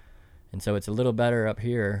not. And so it's a little better up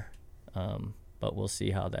here, but we'll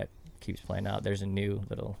see how that keeps playing out. There's a new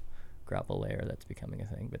little grapple layer that's becoming a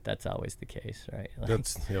thing, but that's always the case, right?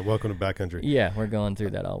 Like, welcome to backcountry. Yeah, we're going through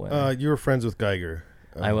that all winter. You were friends with Geiger.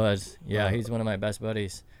 I was. Yeah, he's one of my best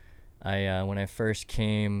buddies. When I first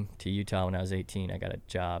came to Utah when I was 18, I got a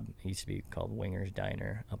job. It used to be called Winger's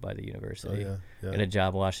Diner up by the university. Got a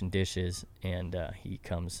job washing dishes, and he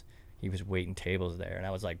was waiting tables there, and I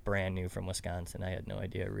was like brand new from Wisconsin. I had no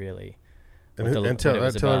idea really. And tell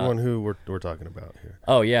everyone who we're talking about here.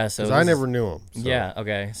 Oh yeah, so I never knew him. So. Yeah,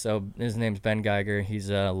 okay. So his name's Ben Geiger. He's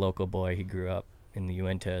a local boy. He grew up in the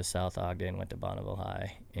Uinta, South Ogden, went to Bonneville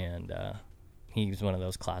High, and he was one of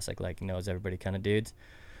those classic like knows everybody kind of dudes.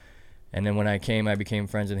 And then when I became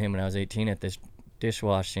friends with him when I was 18 at this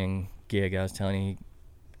dishwashing gig. I was telling you, he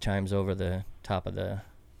chimes over the top of the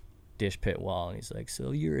dish pit wall, and he's like,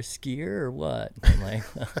 "So you're a skier or what?" I'm like,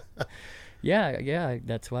 yeah,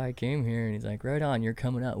 that's why I came here. And he's like, "Right on, you're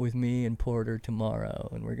coming out with me and Porter tomorrow,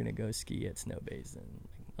 and we're gonna go ski at Snow Basin."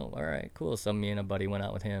 I'm like, "Oh, all right, cool." So me and a buddy went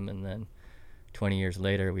out with him, and then 20 years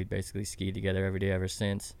later, we basically skied together every day ever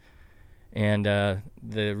since. And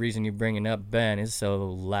the reason you're bringing up Ben is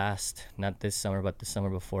so not this summer, but the summer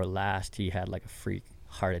before last, he had like a freak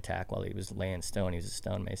heart attack while he was laying stone. He was a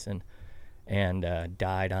stonemason, and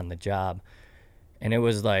died on the job. And it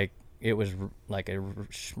was like a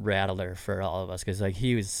rattler for all of us, because like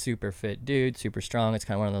he was super fit dude, super strong. It's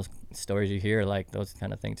kind of one of those stories you hear, like those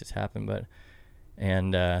kind of things just happen. So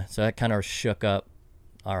that kind of shook up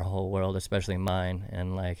our whole world, especially mine.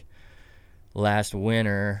 And like last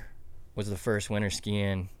winter was the first winter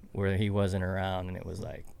skiing where he wasn't around, and it was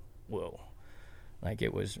like, whoa. Like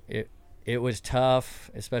it was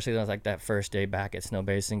tough, especially like that first day back at Snow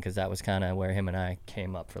Basin, because that was kind of where him and I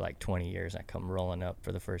came up for like 20 years. I come rolling up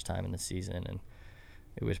for the first time in the season, and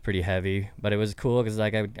it was pretty heavy, but it was cool because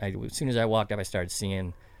like I as soon as I walked up, I started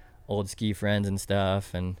seeing old ski friends and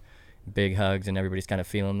stuff, and big hugs, and everybody's kind of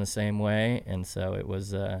feeling the same way. And so it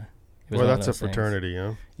was well, that's a fraternity,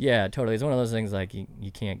 huh? Yeah, totally. It's one of those things like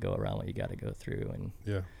you can't go around what you got to go through,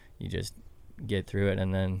 and you just get through it.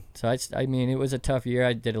 And then so I mean it was a tough year.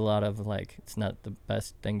 I did a lot of like, it's not the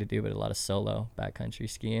best thing to do, but a lot of solo backcountry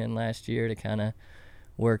skiing last year to kind of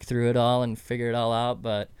work through it all and figure it all out.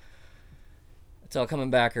 But it's all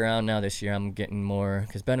coming back around now this year. I'm getting more,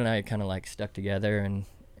 because Ben and I kind of like stuck together, and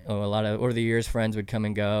a lot of over the years friends would come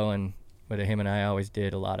and go, but him and I always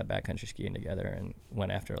did a lot of backcountry skiing together and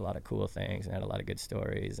went after a lot of cool things and had a lot of good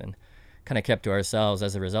stories, and kind of kept to ourselves.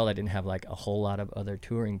 As a result, I didn't have like a whole lot of other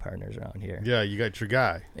touring partners around here. Yeah, you got your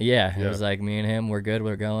guy. Yeah, it was like me and him, we're good,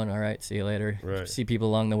 we're going, all right, see you later. Right. See people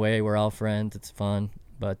along the way, we're all friends, it's fun,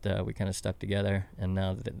 but we kind of stuck together. And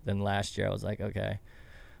now then last year I was like, okay,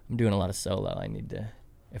 I'm doing a lot of solo. I need to,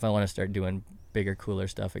 if I want to start doing bigger, cooler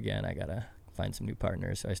stuff again, I gotta find some new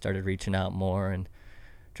partners. So I started reaching out more and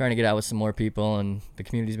trying to get out with some more people, and the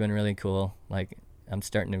community's been really cool. Like I'm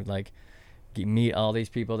starting to like meet all these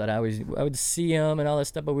people that I would see them and all this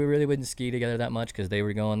stuff, but we really wouldn't ski together that much because they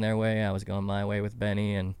were going their way, I was going my way with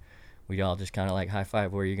Benny, and we'd all just kind of like high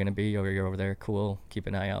five, where are you going to be? Or you're over there, cool, keep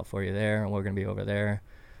an eye out for you there, and we're going to be over there,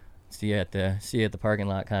 see you at the parking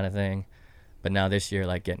lot kind of thing. But now this year,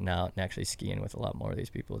 like getting out and actually skiing with a lot more of these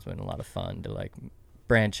people has been a lot of fun, to like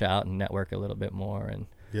branch out and network a little bit more, and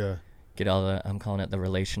get all the, I'm calling it the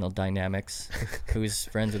relational dynamics, who's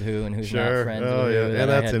friends with who and who's not friends with who. And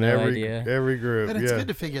that's in every group. But it's good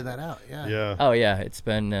to figure that out. Yeah. Oh yeah, it's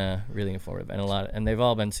been really informative, and and they've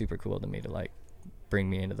all been super cool to me to like bring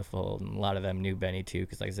me into the fold. And a lot of them knew Benny too,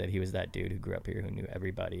 because like I said, he was that dude who grew up here who knew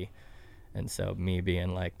everybody. And so me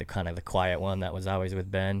being like the kind of the quiet one that was always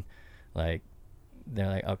with Ben, like they're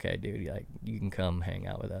like, okay, dude, like you can come hang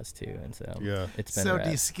out with us too. And so it's been. So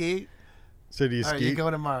do you ski? So do you ski? Are you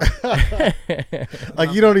going tomorrow?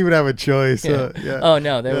 Like you don't even have a choice. Oh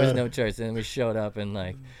no, there was no choice. And we showed up, and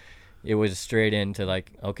like it was straight into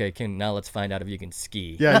like, okay, now let's find out if you can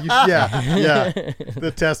ski. Yeah.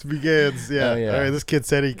 The test begins. Yeah. All right, this kid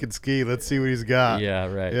said he could ski. Let's see what he's got. Yeah,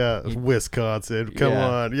 right. Yeah, Wisconsin. Come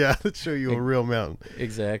on. Yeah, let's show you a real mountain.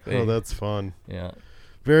 Exactly. Oh, that's fun. Yeah.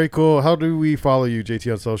 Very cool. How do we follow you,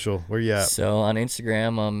 JT, on social? Where you at? So on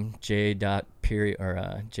Instagram, I'm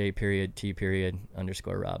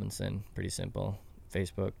j.T_Robinson. Pretty simple.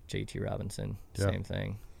 Facebook, JT Robinson. Same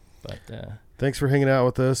thing. But thanks for hanging out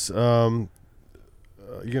with us. You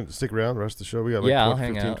gonna stick around the rest of the show? We got like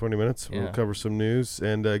I'll 20 minutes. Yeah. We'll cover some news.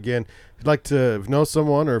 And again, if you'd like to know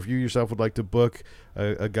someone, or if you yourself would like to book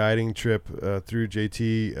a guiding trip through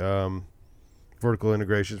JT, vertical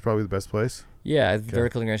integration is probably the best place. Yeah,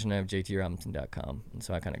 vertical integration. I have jtrobinson.com, and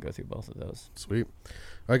so I kind of go through both of those. Sweet.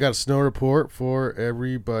 I got a snow report for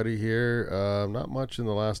everybody here. Not much in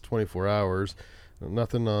the last 24 hours.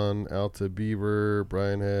 Nothing on Alta Beaver,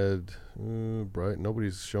 Bryan Head,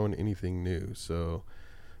 nobody's showing anything new. So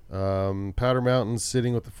Powder Mountain's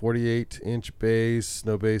sitting with the 48-inch base,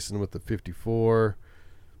 Snow Basin with the 54,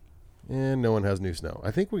 and no one has new snow.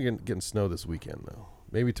 I think we're getting snow this weekend, though.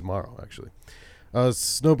 Maybe tomorrow, actually.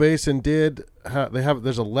 Snow Basin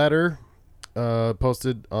there's a letter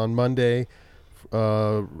posted on Monday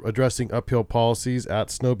addressing uphill policies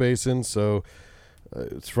at Snow Basin. So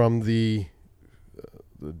it's from the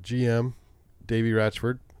GM, Davey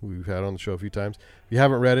Ratchford, who we've had on the show a few times. If you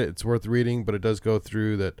haven't read it, it's worth reading, but it does go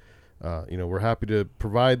through that, we're happy to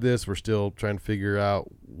provide this. We're still trying to figure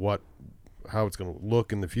out how it's going to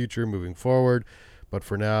look in the future moving forward. But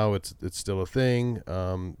for now, it's still a thing.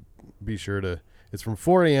 Be sure it's from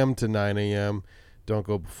 4 a.m. to 9 a.m. Don't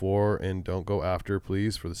go before and don't go after,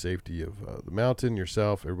 please, for the safety of the mountain,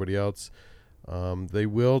 yourself, everybody else. They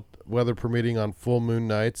will, weather permitting, on full moon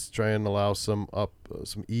nights, try and allow some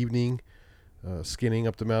evening skinning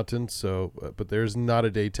up the mountain. So, but there's not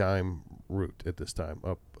a daytime route at this time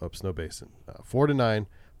up Snow Basin. 4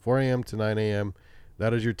 a.m. to 9 a.m.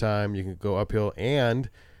 That is your time. You can go uphill, and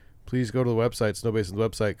please go to the website, Snow Basin's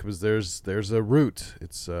website, because there's a route.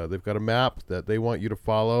 It's they've got a map that they want you to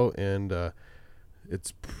follow, and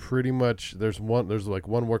it's pretty much there's like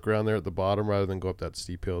one workaround there at the bottom rather than go up that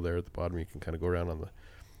steep hill there at the bottom. You can kind of go around on the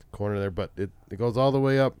corner there, but it goes all the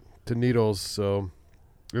way up to Needles. So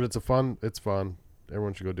it's fun.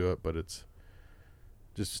 Everyone should go do it, but it's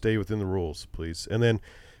just stay within the rules, please. And then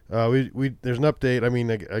we there's an update. I mean,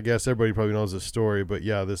 I guess everybody probably knows this story, but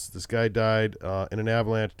yeah, this guy died in an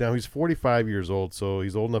avalanche. Now he's 45 years old, so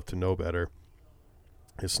he's old enough to know better.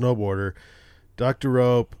 His snowboarder. Dr.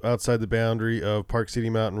 Rope, outside the boundary of Park City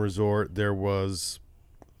Mountain Resort, there was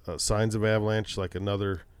signs of avalanche, like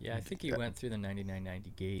another... Yeah, I think he went through the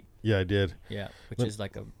 9990 gate. Yeah, I did. Yeah, which is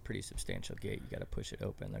like a pretty substantial gate. You got to push it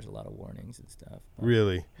open. There's a lot of warnings and stuff.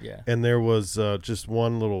 Really? Yeah. And there was just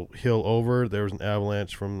one little hill over. There was an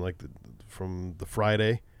avalanche from the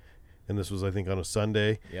Friday, and this was, I think, on a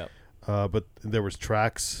Sunday. Yep. But there was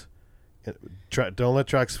tracks. Don't let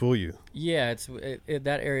tracks fool you. Yeah,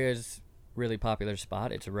 that area is really popular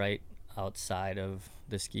spot. It's right outside of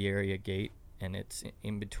the ski area gate, and it's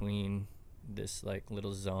in between this like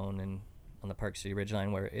little zone and on the Park City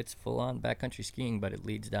Ridgeline where it's full on backcountry skiing, but it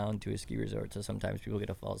leads down to a ski resort. So sometimes people get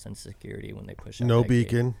a false sense of security when they push out No that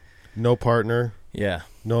beacon, gate. no partner. Yeah.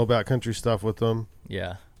 No backcountry stuff with them.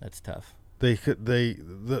 Yeah, that's tough.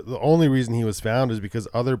 The only reason he was found is because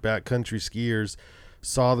other backcountry skiers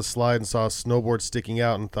saw the slide and saw a snowboard sticking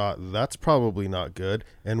out and thought that's probably not good,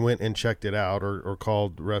 and went and checked it out or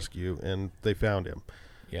called rescue, and they found him.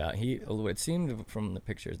 Yeah, it seemed from the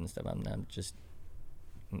pictures and stuff.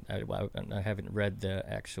 I haven't read the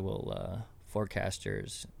actual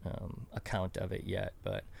forecaster's account of it yet,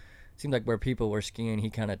 but it seemed like where people were skiing, he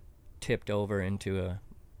kind of tipped over into a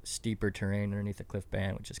steeper terrain underneath a cliff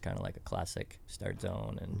band, which is kind of like a classic start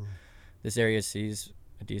zone. And this area sees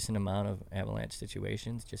a decent amount of avalanche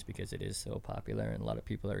situations just because it is so popular and a lot of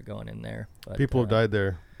people are going in there. But, people have died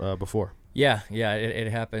there before. Yeah, it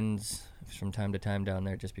happens from time to time down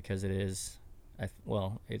there just because it is,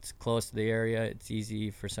 it's close to the area. It's easy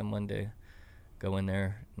for someone to go in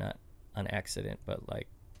there, not on accident, but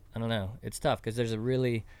I don't know. It's tough because there's a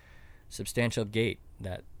really substantial gate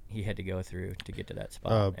that he had to go through to get to that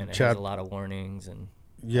spot, and it has a lot of warnings and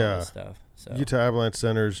all this stuff. So Utah Avalanche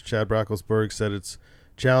Center's Chad Bracklesberg said it's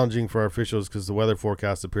challenging for our officials because the weather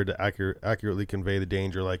forecast appeared to accurately convey the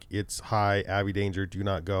danger, like it's high, Abbey danger, do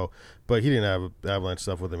not go. But he didn't have avalanche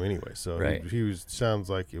stuff with him anyway, so right. he sounds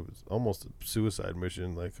like it was almost a suicide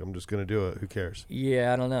mission. Like, I'm just gonna do it. Who cares?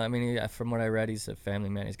 Yeah, I don't know. I mean, from what I read, he's a family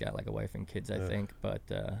man. He's got like a wife and kids, I think. But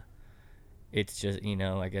it's just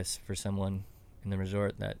I guess for someone in the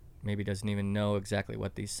resort that maybe doesn't even know exactly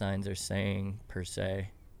what these signs are saying per se,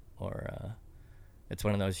 or it's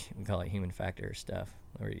one of those, we call it human factor stuff,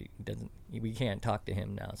 where we can't talk to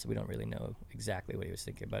him now, so we don't really know exactly what he was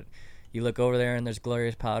thinking. But you look over there and there's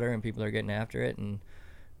glorious powder and people are getting after it, and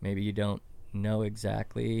maybe you don't know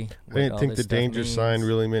exactly. I didn't think the danger means. sign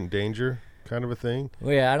really meant danger, kind of a thing.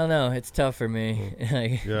 Well, yeah, I don't know. It's tough for me.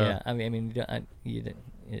 Like, Yeah. I mean,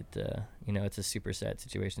 it's a super sad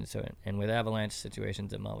situation. So, and with avalanche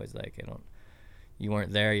situations, I'm always like, you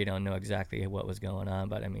weren't there, you don't know exactly what was going on.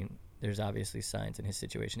 But I mean, there's obviously signs in his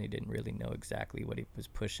situation. He didn't really know exactly what he was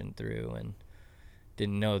pushing through, and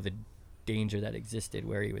didn't know the danger that existed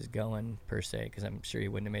where he was going per se. Because I'm sure he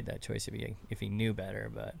wouldn't have made that choice if he knew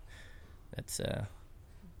better. But that's a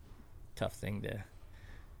tough thing to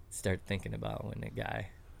start thinking about when a guy,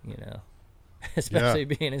 especially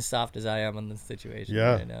being as soft as I am on the situation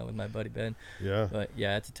right now with my buddy Ben. Yeah. But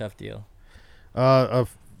yeah, it's a tough deal.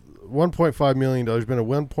 Of $1.5 million, there's been a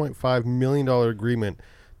 $1.5 million agreement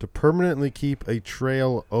to permanently keep a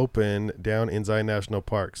trail open down in Zion National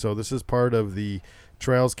Park. So this is part of the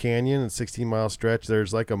Trails Canyon, a 16-mile stretch.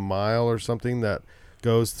 There's like a mile or something that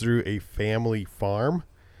goes through a family farm.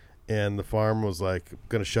 And the farm was like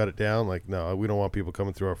going to shut it down. Like, no, we don't want people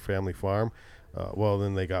coming through our family farm. Well,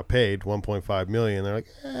 then they got paid $1.5 million. They're like,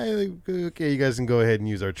 hey, okay, you guys can go ahead and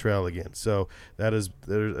use our trail again. So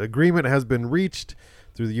the agreement has been reached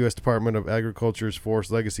through the U.S. Department of Agriculture's Forest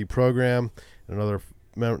Legacy Program and another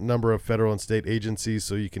number of federal and state agencies.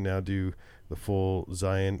 So you can now do the full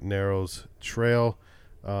Zion Narrows Trail,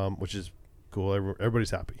 which is cool.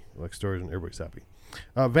 Everybody's happy. Like stories, and everybody's happy.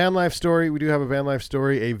 Van life story. We do have a van life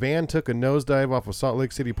story. A van took a nosedive off a Salt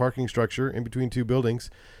Lake City parking structure in between two buildings.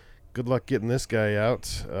 Good luck getting this guy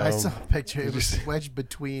out. I saw a picture. It was wedged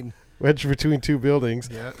between two buildings.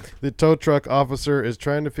 Yeah. The tow truck officer is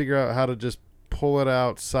trying to figure out how to just pull it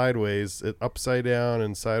out sideways, upside down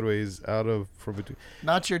and sideways from between.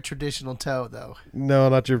 Not your traditional tow, though. No,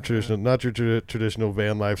 not your traditional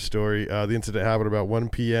van life story. The incident happened about 1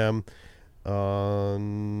 p.m.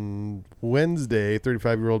 on Wednesday.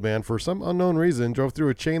 35-year-old man, for some unknown reason, drove through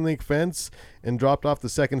a chain link fence and dropped off the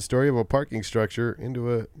second story of a parking structure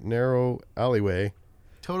into a narrow alleyway.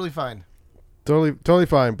 Totally fine. Totally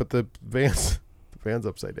fine, but the van's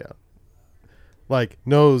upside down, like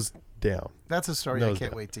nose down. That's a story Nose I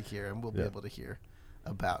can't down. wait to hear, and we'll be able to hear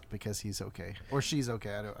about, because he's okay or she's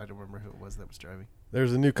okay. I don't remember who it was that was driving.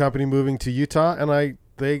 There's a new company moving to Utah, and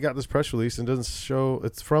they got this press release and doesn't show.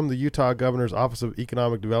 It's from the Utah Governor's Office of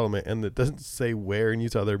Economic Development, and it doesn't say where in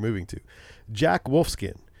Utah they're moving to. Jack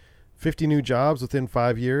Wolfskin, 50 new jobs within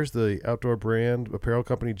 5 years. The outdoor brand apparel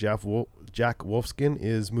company Jack Wolfskin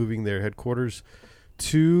is moving their headquarters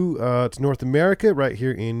to North America, right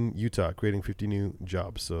here in Utah, creating 50 new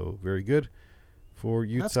jobs. So very good for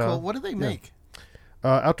Utah. That's cool. What do they make?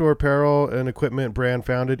 Outdoor apparel and equipment brand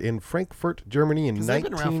founded in Frankfurt, Germany in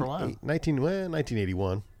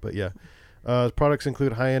 1981. But yeah. Products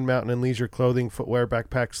include high-end mountain and leisure clothing, footwear,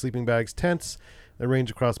 backpacks, sleeping bags, tents that range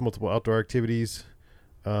across multiple outdoor activities.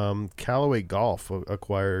 Callaway Golf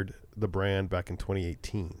acquired the brand back in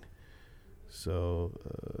 2018. So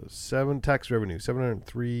tax revenue,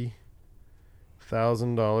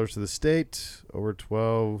 $703,000 to the state, over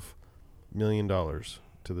 $12 million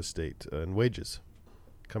to the state, and wages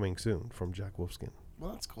coming soon from Jack Wolfskin.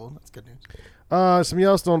 Well, that's cool. That's good news. Some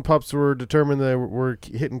Yellowstone pups were determined they were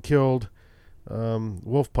hit and killed. Yellowstone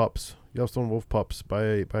wolf pups,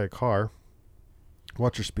 by a car.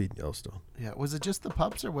 Watch your speed in Yellowstone. Yeah. Was it just the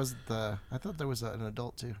pups, or was I thought there was an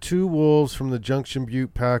adult too. 2 wolves from the Junction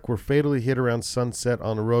Butte pack were fatally hit around sunset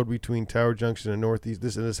on a road between Tower Junction and Northeast.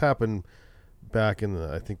 This happened back in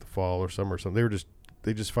I think the fall or summer or something.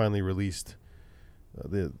 They just finally released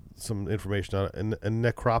some information on it. And a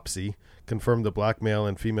necropsy confirmed the black male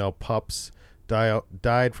and female pups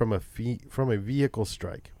died from a vehicle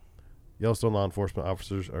strike. Yellowstone law enforcement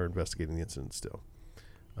officers are investigating the incident still.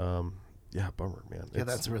 Yeah, bummer, man. Yeah,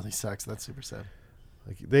 that really sucks. That's super sad.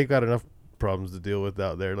 Like, they've got enough problems to deal with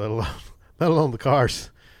out there, let alone the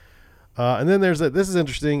cars. And then this is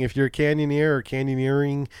interesting. If you're a canyoneer or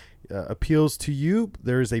canyoneering appeals to you,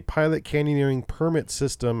 there is a pilot canyoneering permit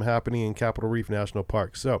system happening in Capitol Reef National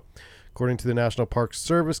Park. So, according to the National Park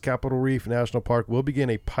Service, Capitol Reef National Park will begin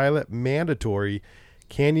a pilot mandatory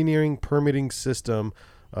canyoneering permitting system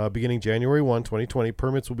beginning January 1, 2020.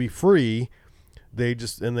 Permits will be free. They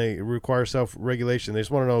require self-regulation. They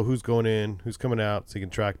just want to know who's going in, who's coming out, so you can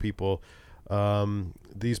track people.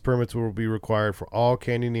 These permits will be required for all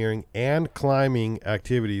canyoneering and climbing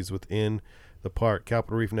activities within the park.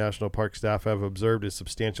 Capitol Reef National Park staff have observed a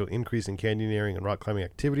substantial increase in canyoneering and rock climbing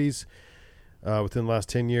activities within the last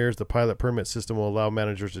 10 years. The pilot permit system will allow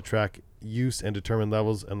managers to track use and determine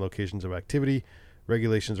levels and locations of activity.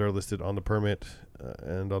 Regulations are listed on the permit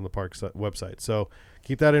and on the park's website. So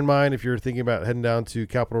keep that in mind if you're thinking about heading down to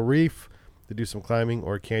Capitol Reef to do some climbing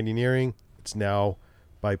or canyoneering. It's now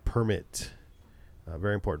by permit.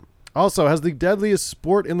 Very important. Also, has the deadliest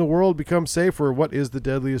sport in the world become safer? What is the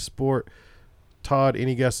deadliest sport? Todd,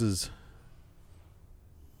 any guesses?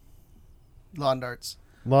 Lawn darts.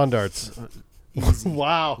 Lawn darts. Easy.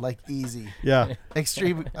 Wow. Like easy. Yeah.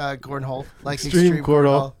 Extreme cornhole. Like Extreme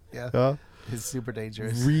cornhole. Yeah. It's super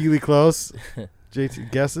dangerous. Really close.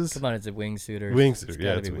 JT, guesses? Come on, it's a wingsuit or Wingsuit. It's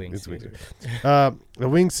Yeah, gotta it's be wingsuit. wingsuit. The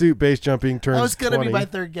wingsuit base jumping turns That was going to 20. be my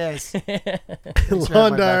third guess.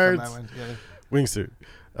 Lawn darts. Yeah. Wingsuit.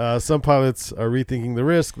 Some pilots are rethinking the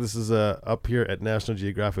risk. This is up here at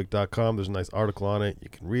nationalgeographic.com. There's a nice article on it. You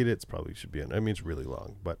can read it. It's probably should be on. I mean, it's really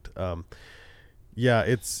long, but yeah,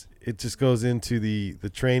 it just goes into the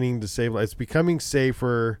training to save lives. It's becoming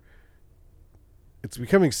safer. It's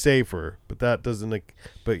becoming safer, but that doesn't like,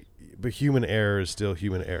 but human error is still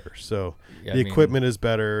human error. So Yeah, the I mean, equipment is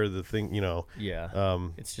better. The thing, Yeah.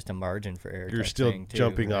 It's just a margin for error. you're type still thing too,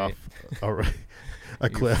 jumping right? off a You're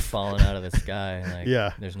cliff. falling out of the sky. Like,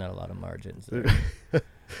 Yeah. There's not a lot of margins there.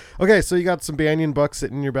 Okay, so you got some Banyan bucks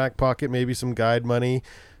sitting in your back pocket, maybe some guide money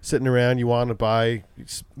sitting around. You want to buy,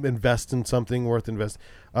 invest in something worth investing.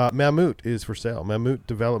 Mammut is for sale. Mammut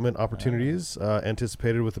development opportunities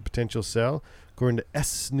anticipated with a potential sale. According to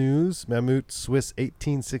S News, Mammut Swiss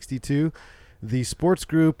 1862. The sports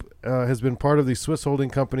group has been part of the Swiss holding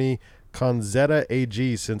company Conzeta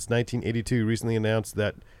AG since 1982. Recently announced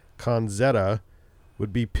that Conzeta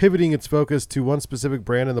would be pivoting its focus to one specific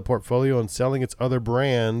brand in the portfolio and selling its other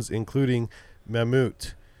brands, including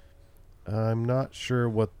Mammut. I'm not sure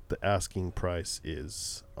what the asking price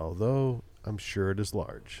is, although I'm sure it is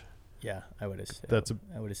large. Yeah, I would assume. That's a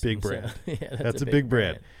big brand. Yeah, That's a big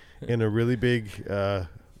brand. And a really big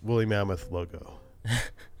woolly mammoth logo,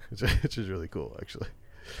 which is really cool, actually.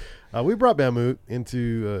 We brought Mammut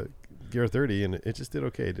into Gear 30, and it just did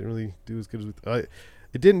okay. It didn't really do as good as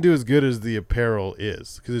it didn't do as good as the apparel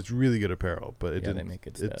is, because it's really good apparel, but it didn't. They make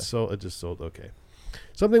good stuff. It just sold okay.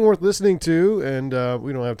 Something worth listening to, and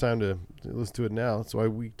we don't have time to listen to it now. That's why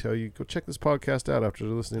we tell you, go check this podcast out after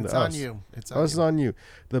listening It's to on us. you. It's This is on you.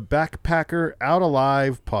 The Backpacker Out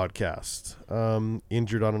Alive podcast.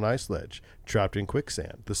 Injured on an ice ledge. Trapped in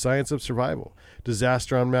quicksand. The Science of Survival.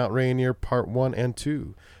 Disaster on Mount Rainier, Part 1 and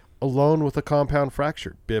 2. Alone with a compound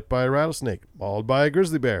fracture. Bit by a rattlesnake. Mauled by a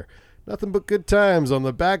grizzly bear. Nothing but good times on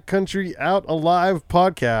the Backcountry Out Alive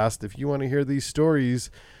podcast. If you want to hear these stories,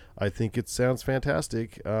 I think it sounds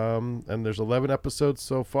fantastic. And there's 11 episodes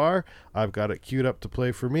so far. I've got it queued up to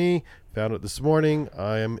play for me. Found it this morning.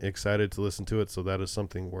 I am excited to listen to it, so that is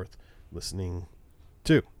something worth listening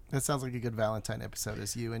to. That sounds like a good Valentine episode,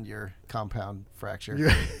 is you and your compound fracture. You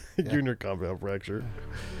and your compound fracture.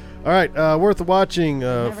 All right, worth watching.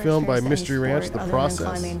 Film by Mystery Ranch, The Process.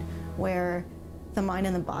 Climbing, where the mind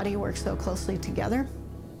and the body work so closely together.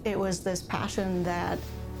 It was this passion that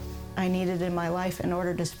I needed in my life in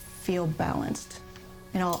order to feel balanced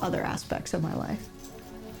in all other aspects of my life.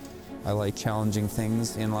 I like challenging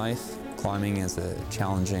things in life. Climbing is a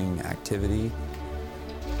challenging activity.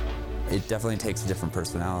 It definitely takes a different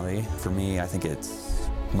personality. For me, I think it's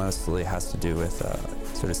mostly has to do with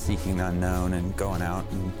sort of seeking the unknown and going out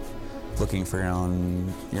and looking for your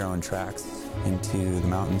own tracks into the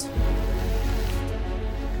mountains.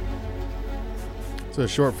 It's a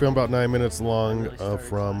short film, about 9 minutes long,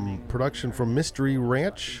 from production from Mystery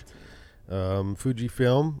Ranch,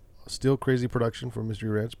 Fujifilm, still crazy production from Mystery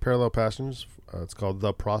Ranch, Parallel Passions. It's called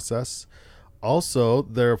The Process. Also,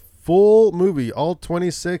 their full movie, all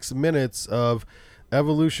 26 minutes of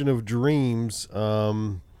Evolution of Dreams.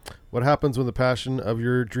 What happens when the passion of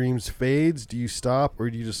your dreams fades? Do you stop, or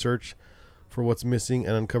do you just search for what's missing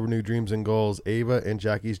and uncover new dreams and goals? Ava and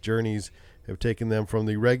Jackie's journeys have taken them from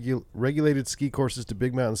the regulated ski courses to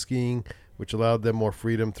big mountain skiing, which allowed them more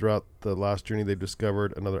freedom. Throughout the last journey, they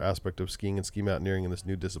discovered another aspect of skiing and ski mountaineering in this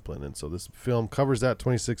new discipline. And so this film covers that,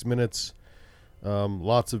 26 minutes.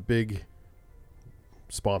 Lots of big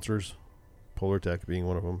sponsors, Polar Tech being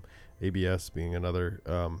one of them, ABS being another.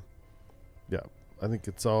 Yeah, I think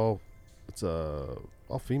it's all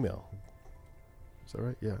female. Is that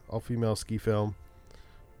right? Yeah, all female ski film.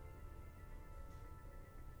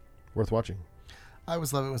 Worth watching. I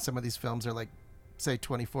always love it when some of these films are like, say,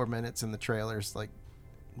 24 minutes and the trailer's like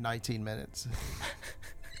 19 minutes.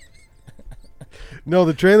 No,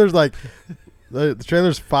 the trailer's like, the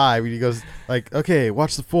trailer's 5, and he goes like, okay,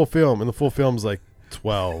 watch the full film, and the full film's like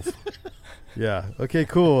 12. Yeah. Okay,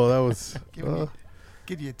 cool. That was.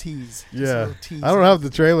 Give you a tease. Just a Yeah. little tease. I don't have the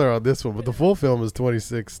trailer on this one, but the full film is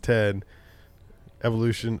 26:10.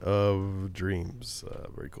 Evolution of Dreams.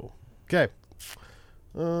 Very cool. Okay.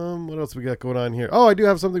 What else we got going on here? Oh, I do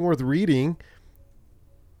have something worth reading.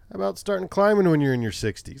 How about starting climbing when you're in your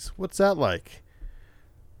 60s? What's that like?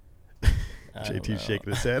 JT's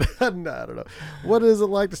shaking his head. No, I don't know. What is it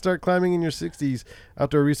like to start climbing in your 60s?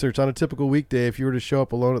 Outdoor research. On a typical weekday, if you were to show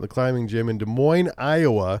up alone at the climbing gym in Des Moines,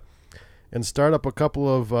 Iowa, and start up a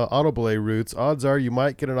couple of auto belay routes, odds are you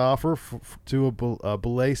might get an offer to a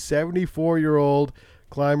belay 74-year-old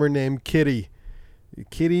climber named Kitty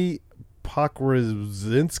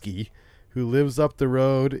Pokrzynski, who lives up the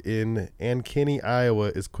road in Ankeny, Iowa,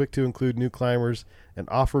 is quick to include new climbers and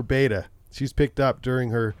offer beta. She's picked up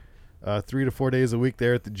during her 3 to 4 days a week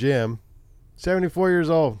there at the gym. 74 years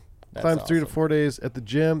old. Climbs awesome. 3 to 4 days at the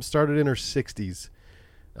gym. Started in her 60s.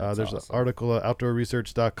 There's awesome. An article at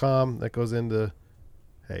outdoorresearch.com that goes into,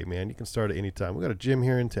 hey, man, you can start at any time. We got a gym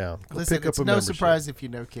here in town. Listen, pick up a membership. Surprise if you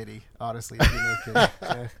know Kitty, honestly, if you know Kitty.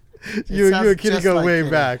 Yeah. You and Kitty go like way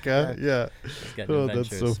Kitty. Back, huh? Yeah. Oh,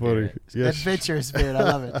 that's so funny. Yes. Adventure spirit. I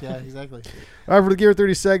love it. Yeah, exactly. All right, for the Gear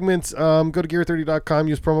 30 segments, go to gear30.com,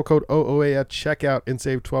 use promo code OOA at checkout, and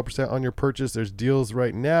save 12% on your purchase. There's deals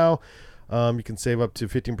right now. You can save up to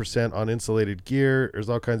 15% on insulated gear. There's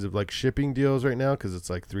all kinds of like shipping deals right now because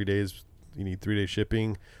it's like 3 days. You need 3-day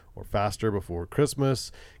shipping or faster before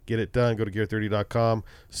Christmas. Get it done. Go to gear30.com.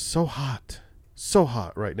 So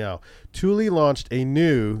hot right now. Thule launched a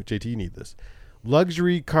new, JT, you need this,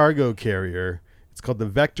 luxury cargo carrier. It's called the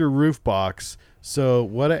Vector Roof Box. So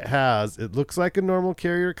what it has, it looks like a normal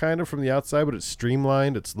carrier kind of from the outside, but it's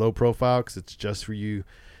streamlined. It's low profile because it's just for you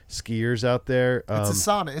skiers out there. It's a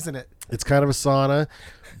sauna, isn't it? It's kind of a sauna,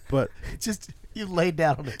 but just you lay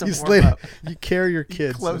down on it to warm up. You carry your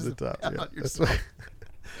kids to the top. Yeah,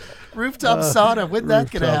 rooftop sauna. When's that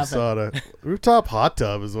going to happen? Sauna. Rooftop hot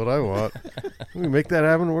tub is what I want. Can we make that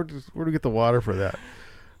happen? Where do we get the water for that?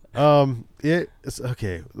 It's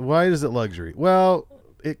okay. Why is it luxury? Well,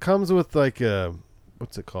 it comes with like a,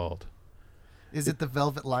 what's it called? Is it the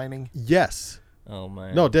velvet lining? Yes. Oh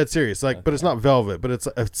man. No, dead serious. Like, okay. But it's not velvet, but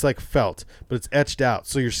it's like felt, but it's etched out.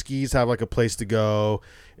 So your skis have like a place to go.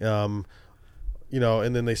 You know,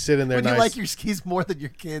 and then they sit in there. Would you like your skis more than your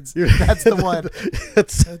kids? That's the one.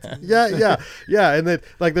 Yeah. And then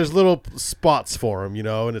like there's little spots for them, you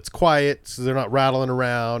know, and it's quiet, so they're not rattling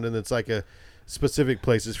around, and it's like a specific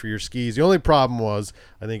places for your skis. The only problem was,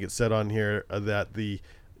 I think it said on here that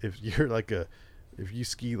if you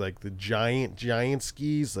ski like the giant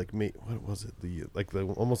skis, like what was it? The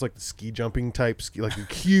almost like the ski jumping type ski, like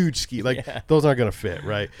a huge ski, like those aren't gonna fit,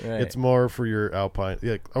 right? It's more for your alpine,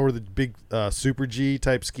 or the big Super G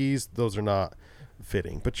type skis. Those are not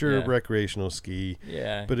fitting, but your recreational ski.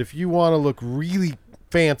 Yeah. But if you want to look really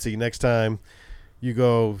fancy next time you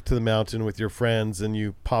go to the mountain with your friends and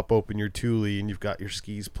you pop open your Thule and you've got your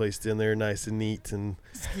skis placed in there nice and neat and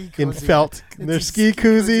in felt, and they're ski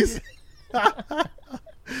koozies.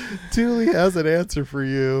 Thule has an answer for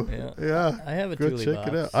you. Yeah. I have a Go Thule check box.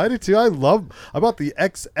 it out. I do too. I bought the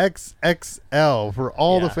XXXL for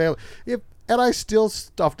all the family. And I still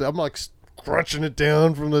stuffed it. I'm like crunching it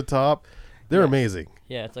down from the top. They're amazing.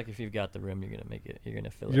 Yeah, it's like if you've got the room, you're gonna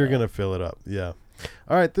fill it up. You're gonna fill it up. Yeah.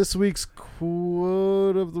 All right, this week's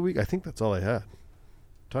quote of the week. I think that's all I had.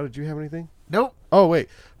 Todd, did you have anything? Nope. Oh wait.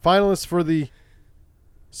 Finalists for the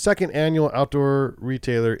second annual Outdoor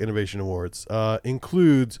Retailer Innovation Awards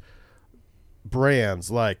includes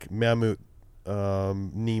brands like Mammut,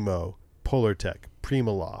 Nemo, Polartec,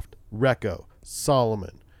 Primaloft, Recco,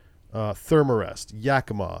 Solomon, Thermarest,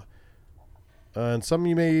 Yakima, and some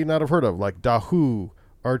you may not have heard of, like Dahoo,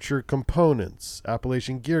 Archer Components,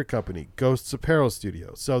 Appalachian Gear Company, Ghosts Apparel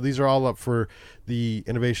Studio. So these are all up for the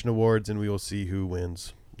Innovation Awards, and we will see who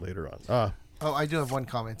wins later on. I do have one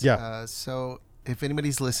comment. Yeah. So if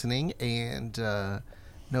anybody's listening and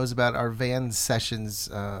knows about our Van Sessions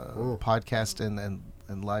podcast and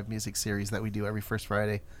live music series that we do every first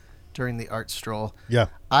Friday during the art stroll,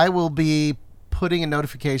 I will be putting a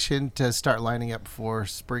notification to start lining up for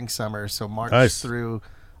spring summer, so March through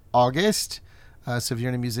August. So if you're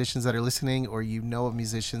any musicians that are listening, or you know of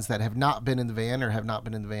musicians that have not been in the van or have not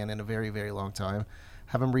been in the van in a very, very long time,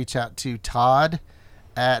 have them reach out to Todd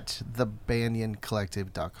at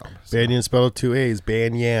thebanyancollective.com. Banyan spelled with 2 A's.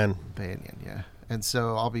 Banyan, yeah. And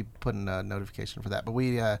so I'll be putting a notification for that. But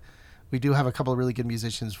we do have a couple of really good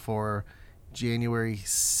musicians for January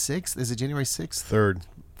 6th. Is it January 6th? 3rd.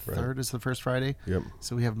 Third is the first Friday. Yep.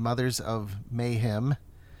 So we have Mothers of Mayhem,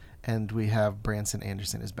 and we have Branson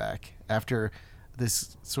Anderson is back after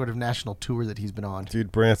this sort of national tour that he's been on.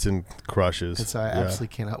 Dude, Branson crushes. And so I absolutely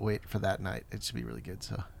cannot wait for that night. It should be really good.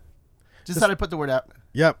 So just thought I'd put the word out.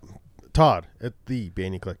 Yep. Todd at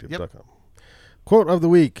thebanyancollective.com. Quote of the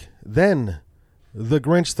week. Then the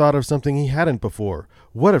Grinch thought of something he hadn't before.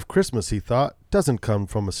 What if Christmas, he thought, doesn't come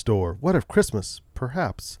from a store? What if Christmas,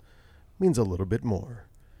 perhaps, means a little bit more?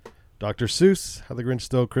 Dr. Seuss, How the Grinch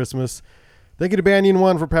Stole Christmas. Thank you to Banyan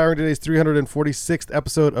One for powering today's 346th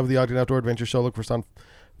episode of the Ogden Outdoor Adventure Show. Look for us on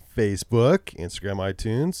Facebook, Instagram,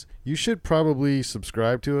 iTunes. You should probably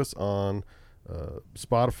subscribe to us on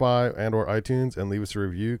Spotify and or iTunes and leave us a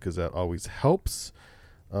review because that always helps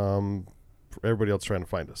for everybody else trying to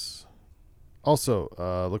find us. Also,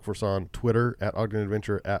 look for us on Twitter at Ogden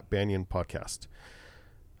Adventure at Banyan Podcast.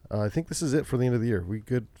 I think this is it for the end of the year. We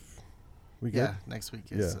good? We good? Yeah, next week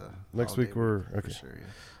is next week we're okay. For sure,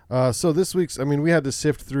 yeah. So this week's, I mean, we had to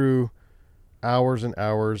sift through hours and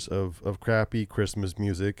hours of crappy Christmas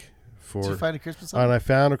music. Did you find a Christmas song? And I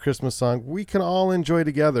found a Christmas song we can all enjoy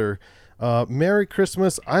together. Merry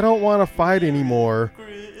Christmas. I Don't Want to Fight Anymore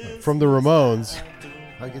from the Ramones.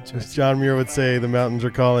 I'll get to it. As John Muir would say, the mountains are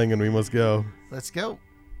calling and we must go. Let's go.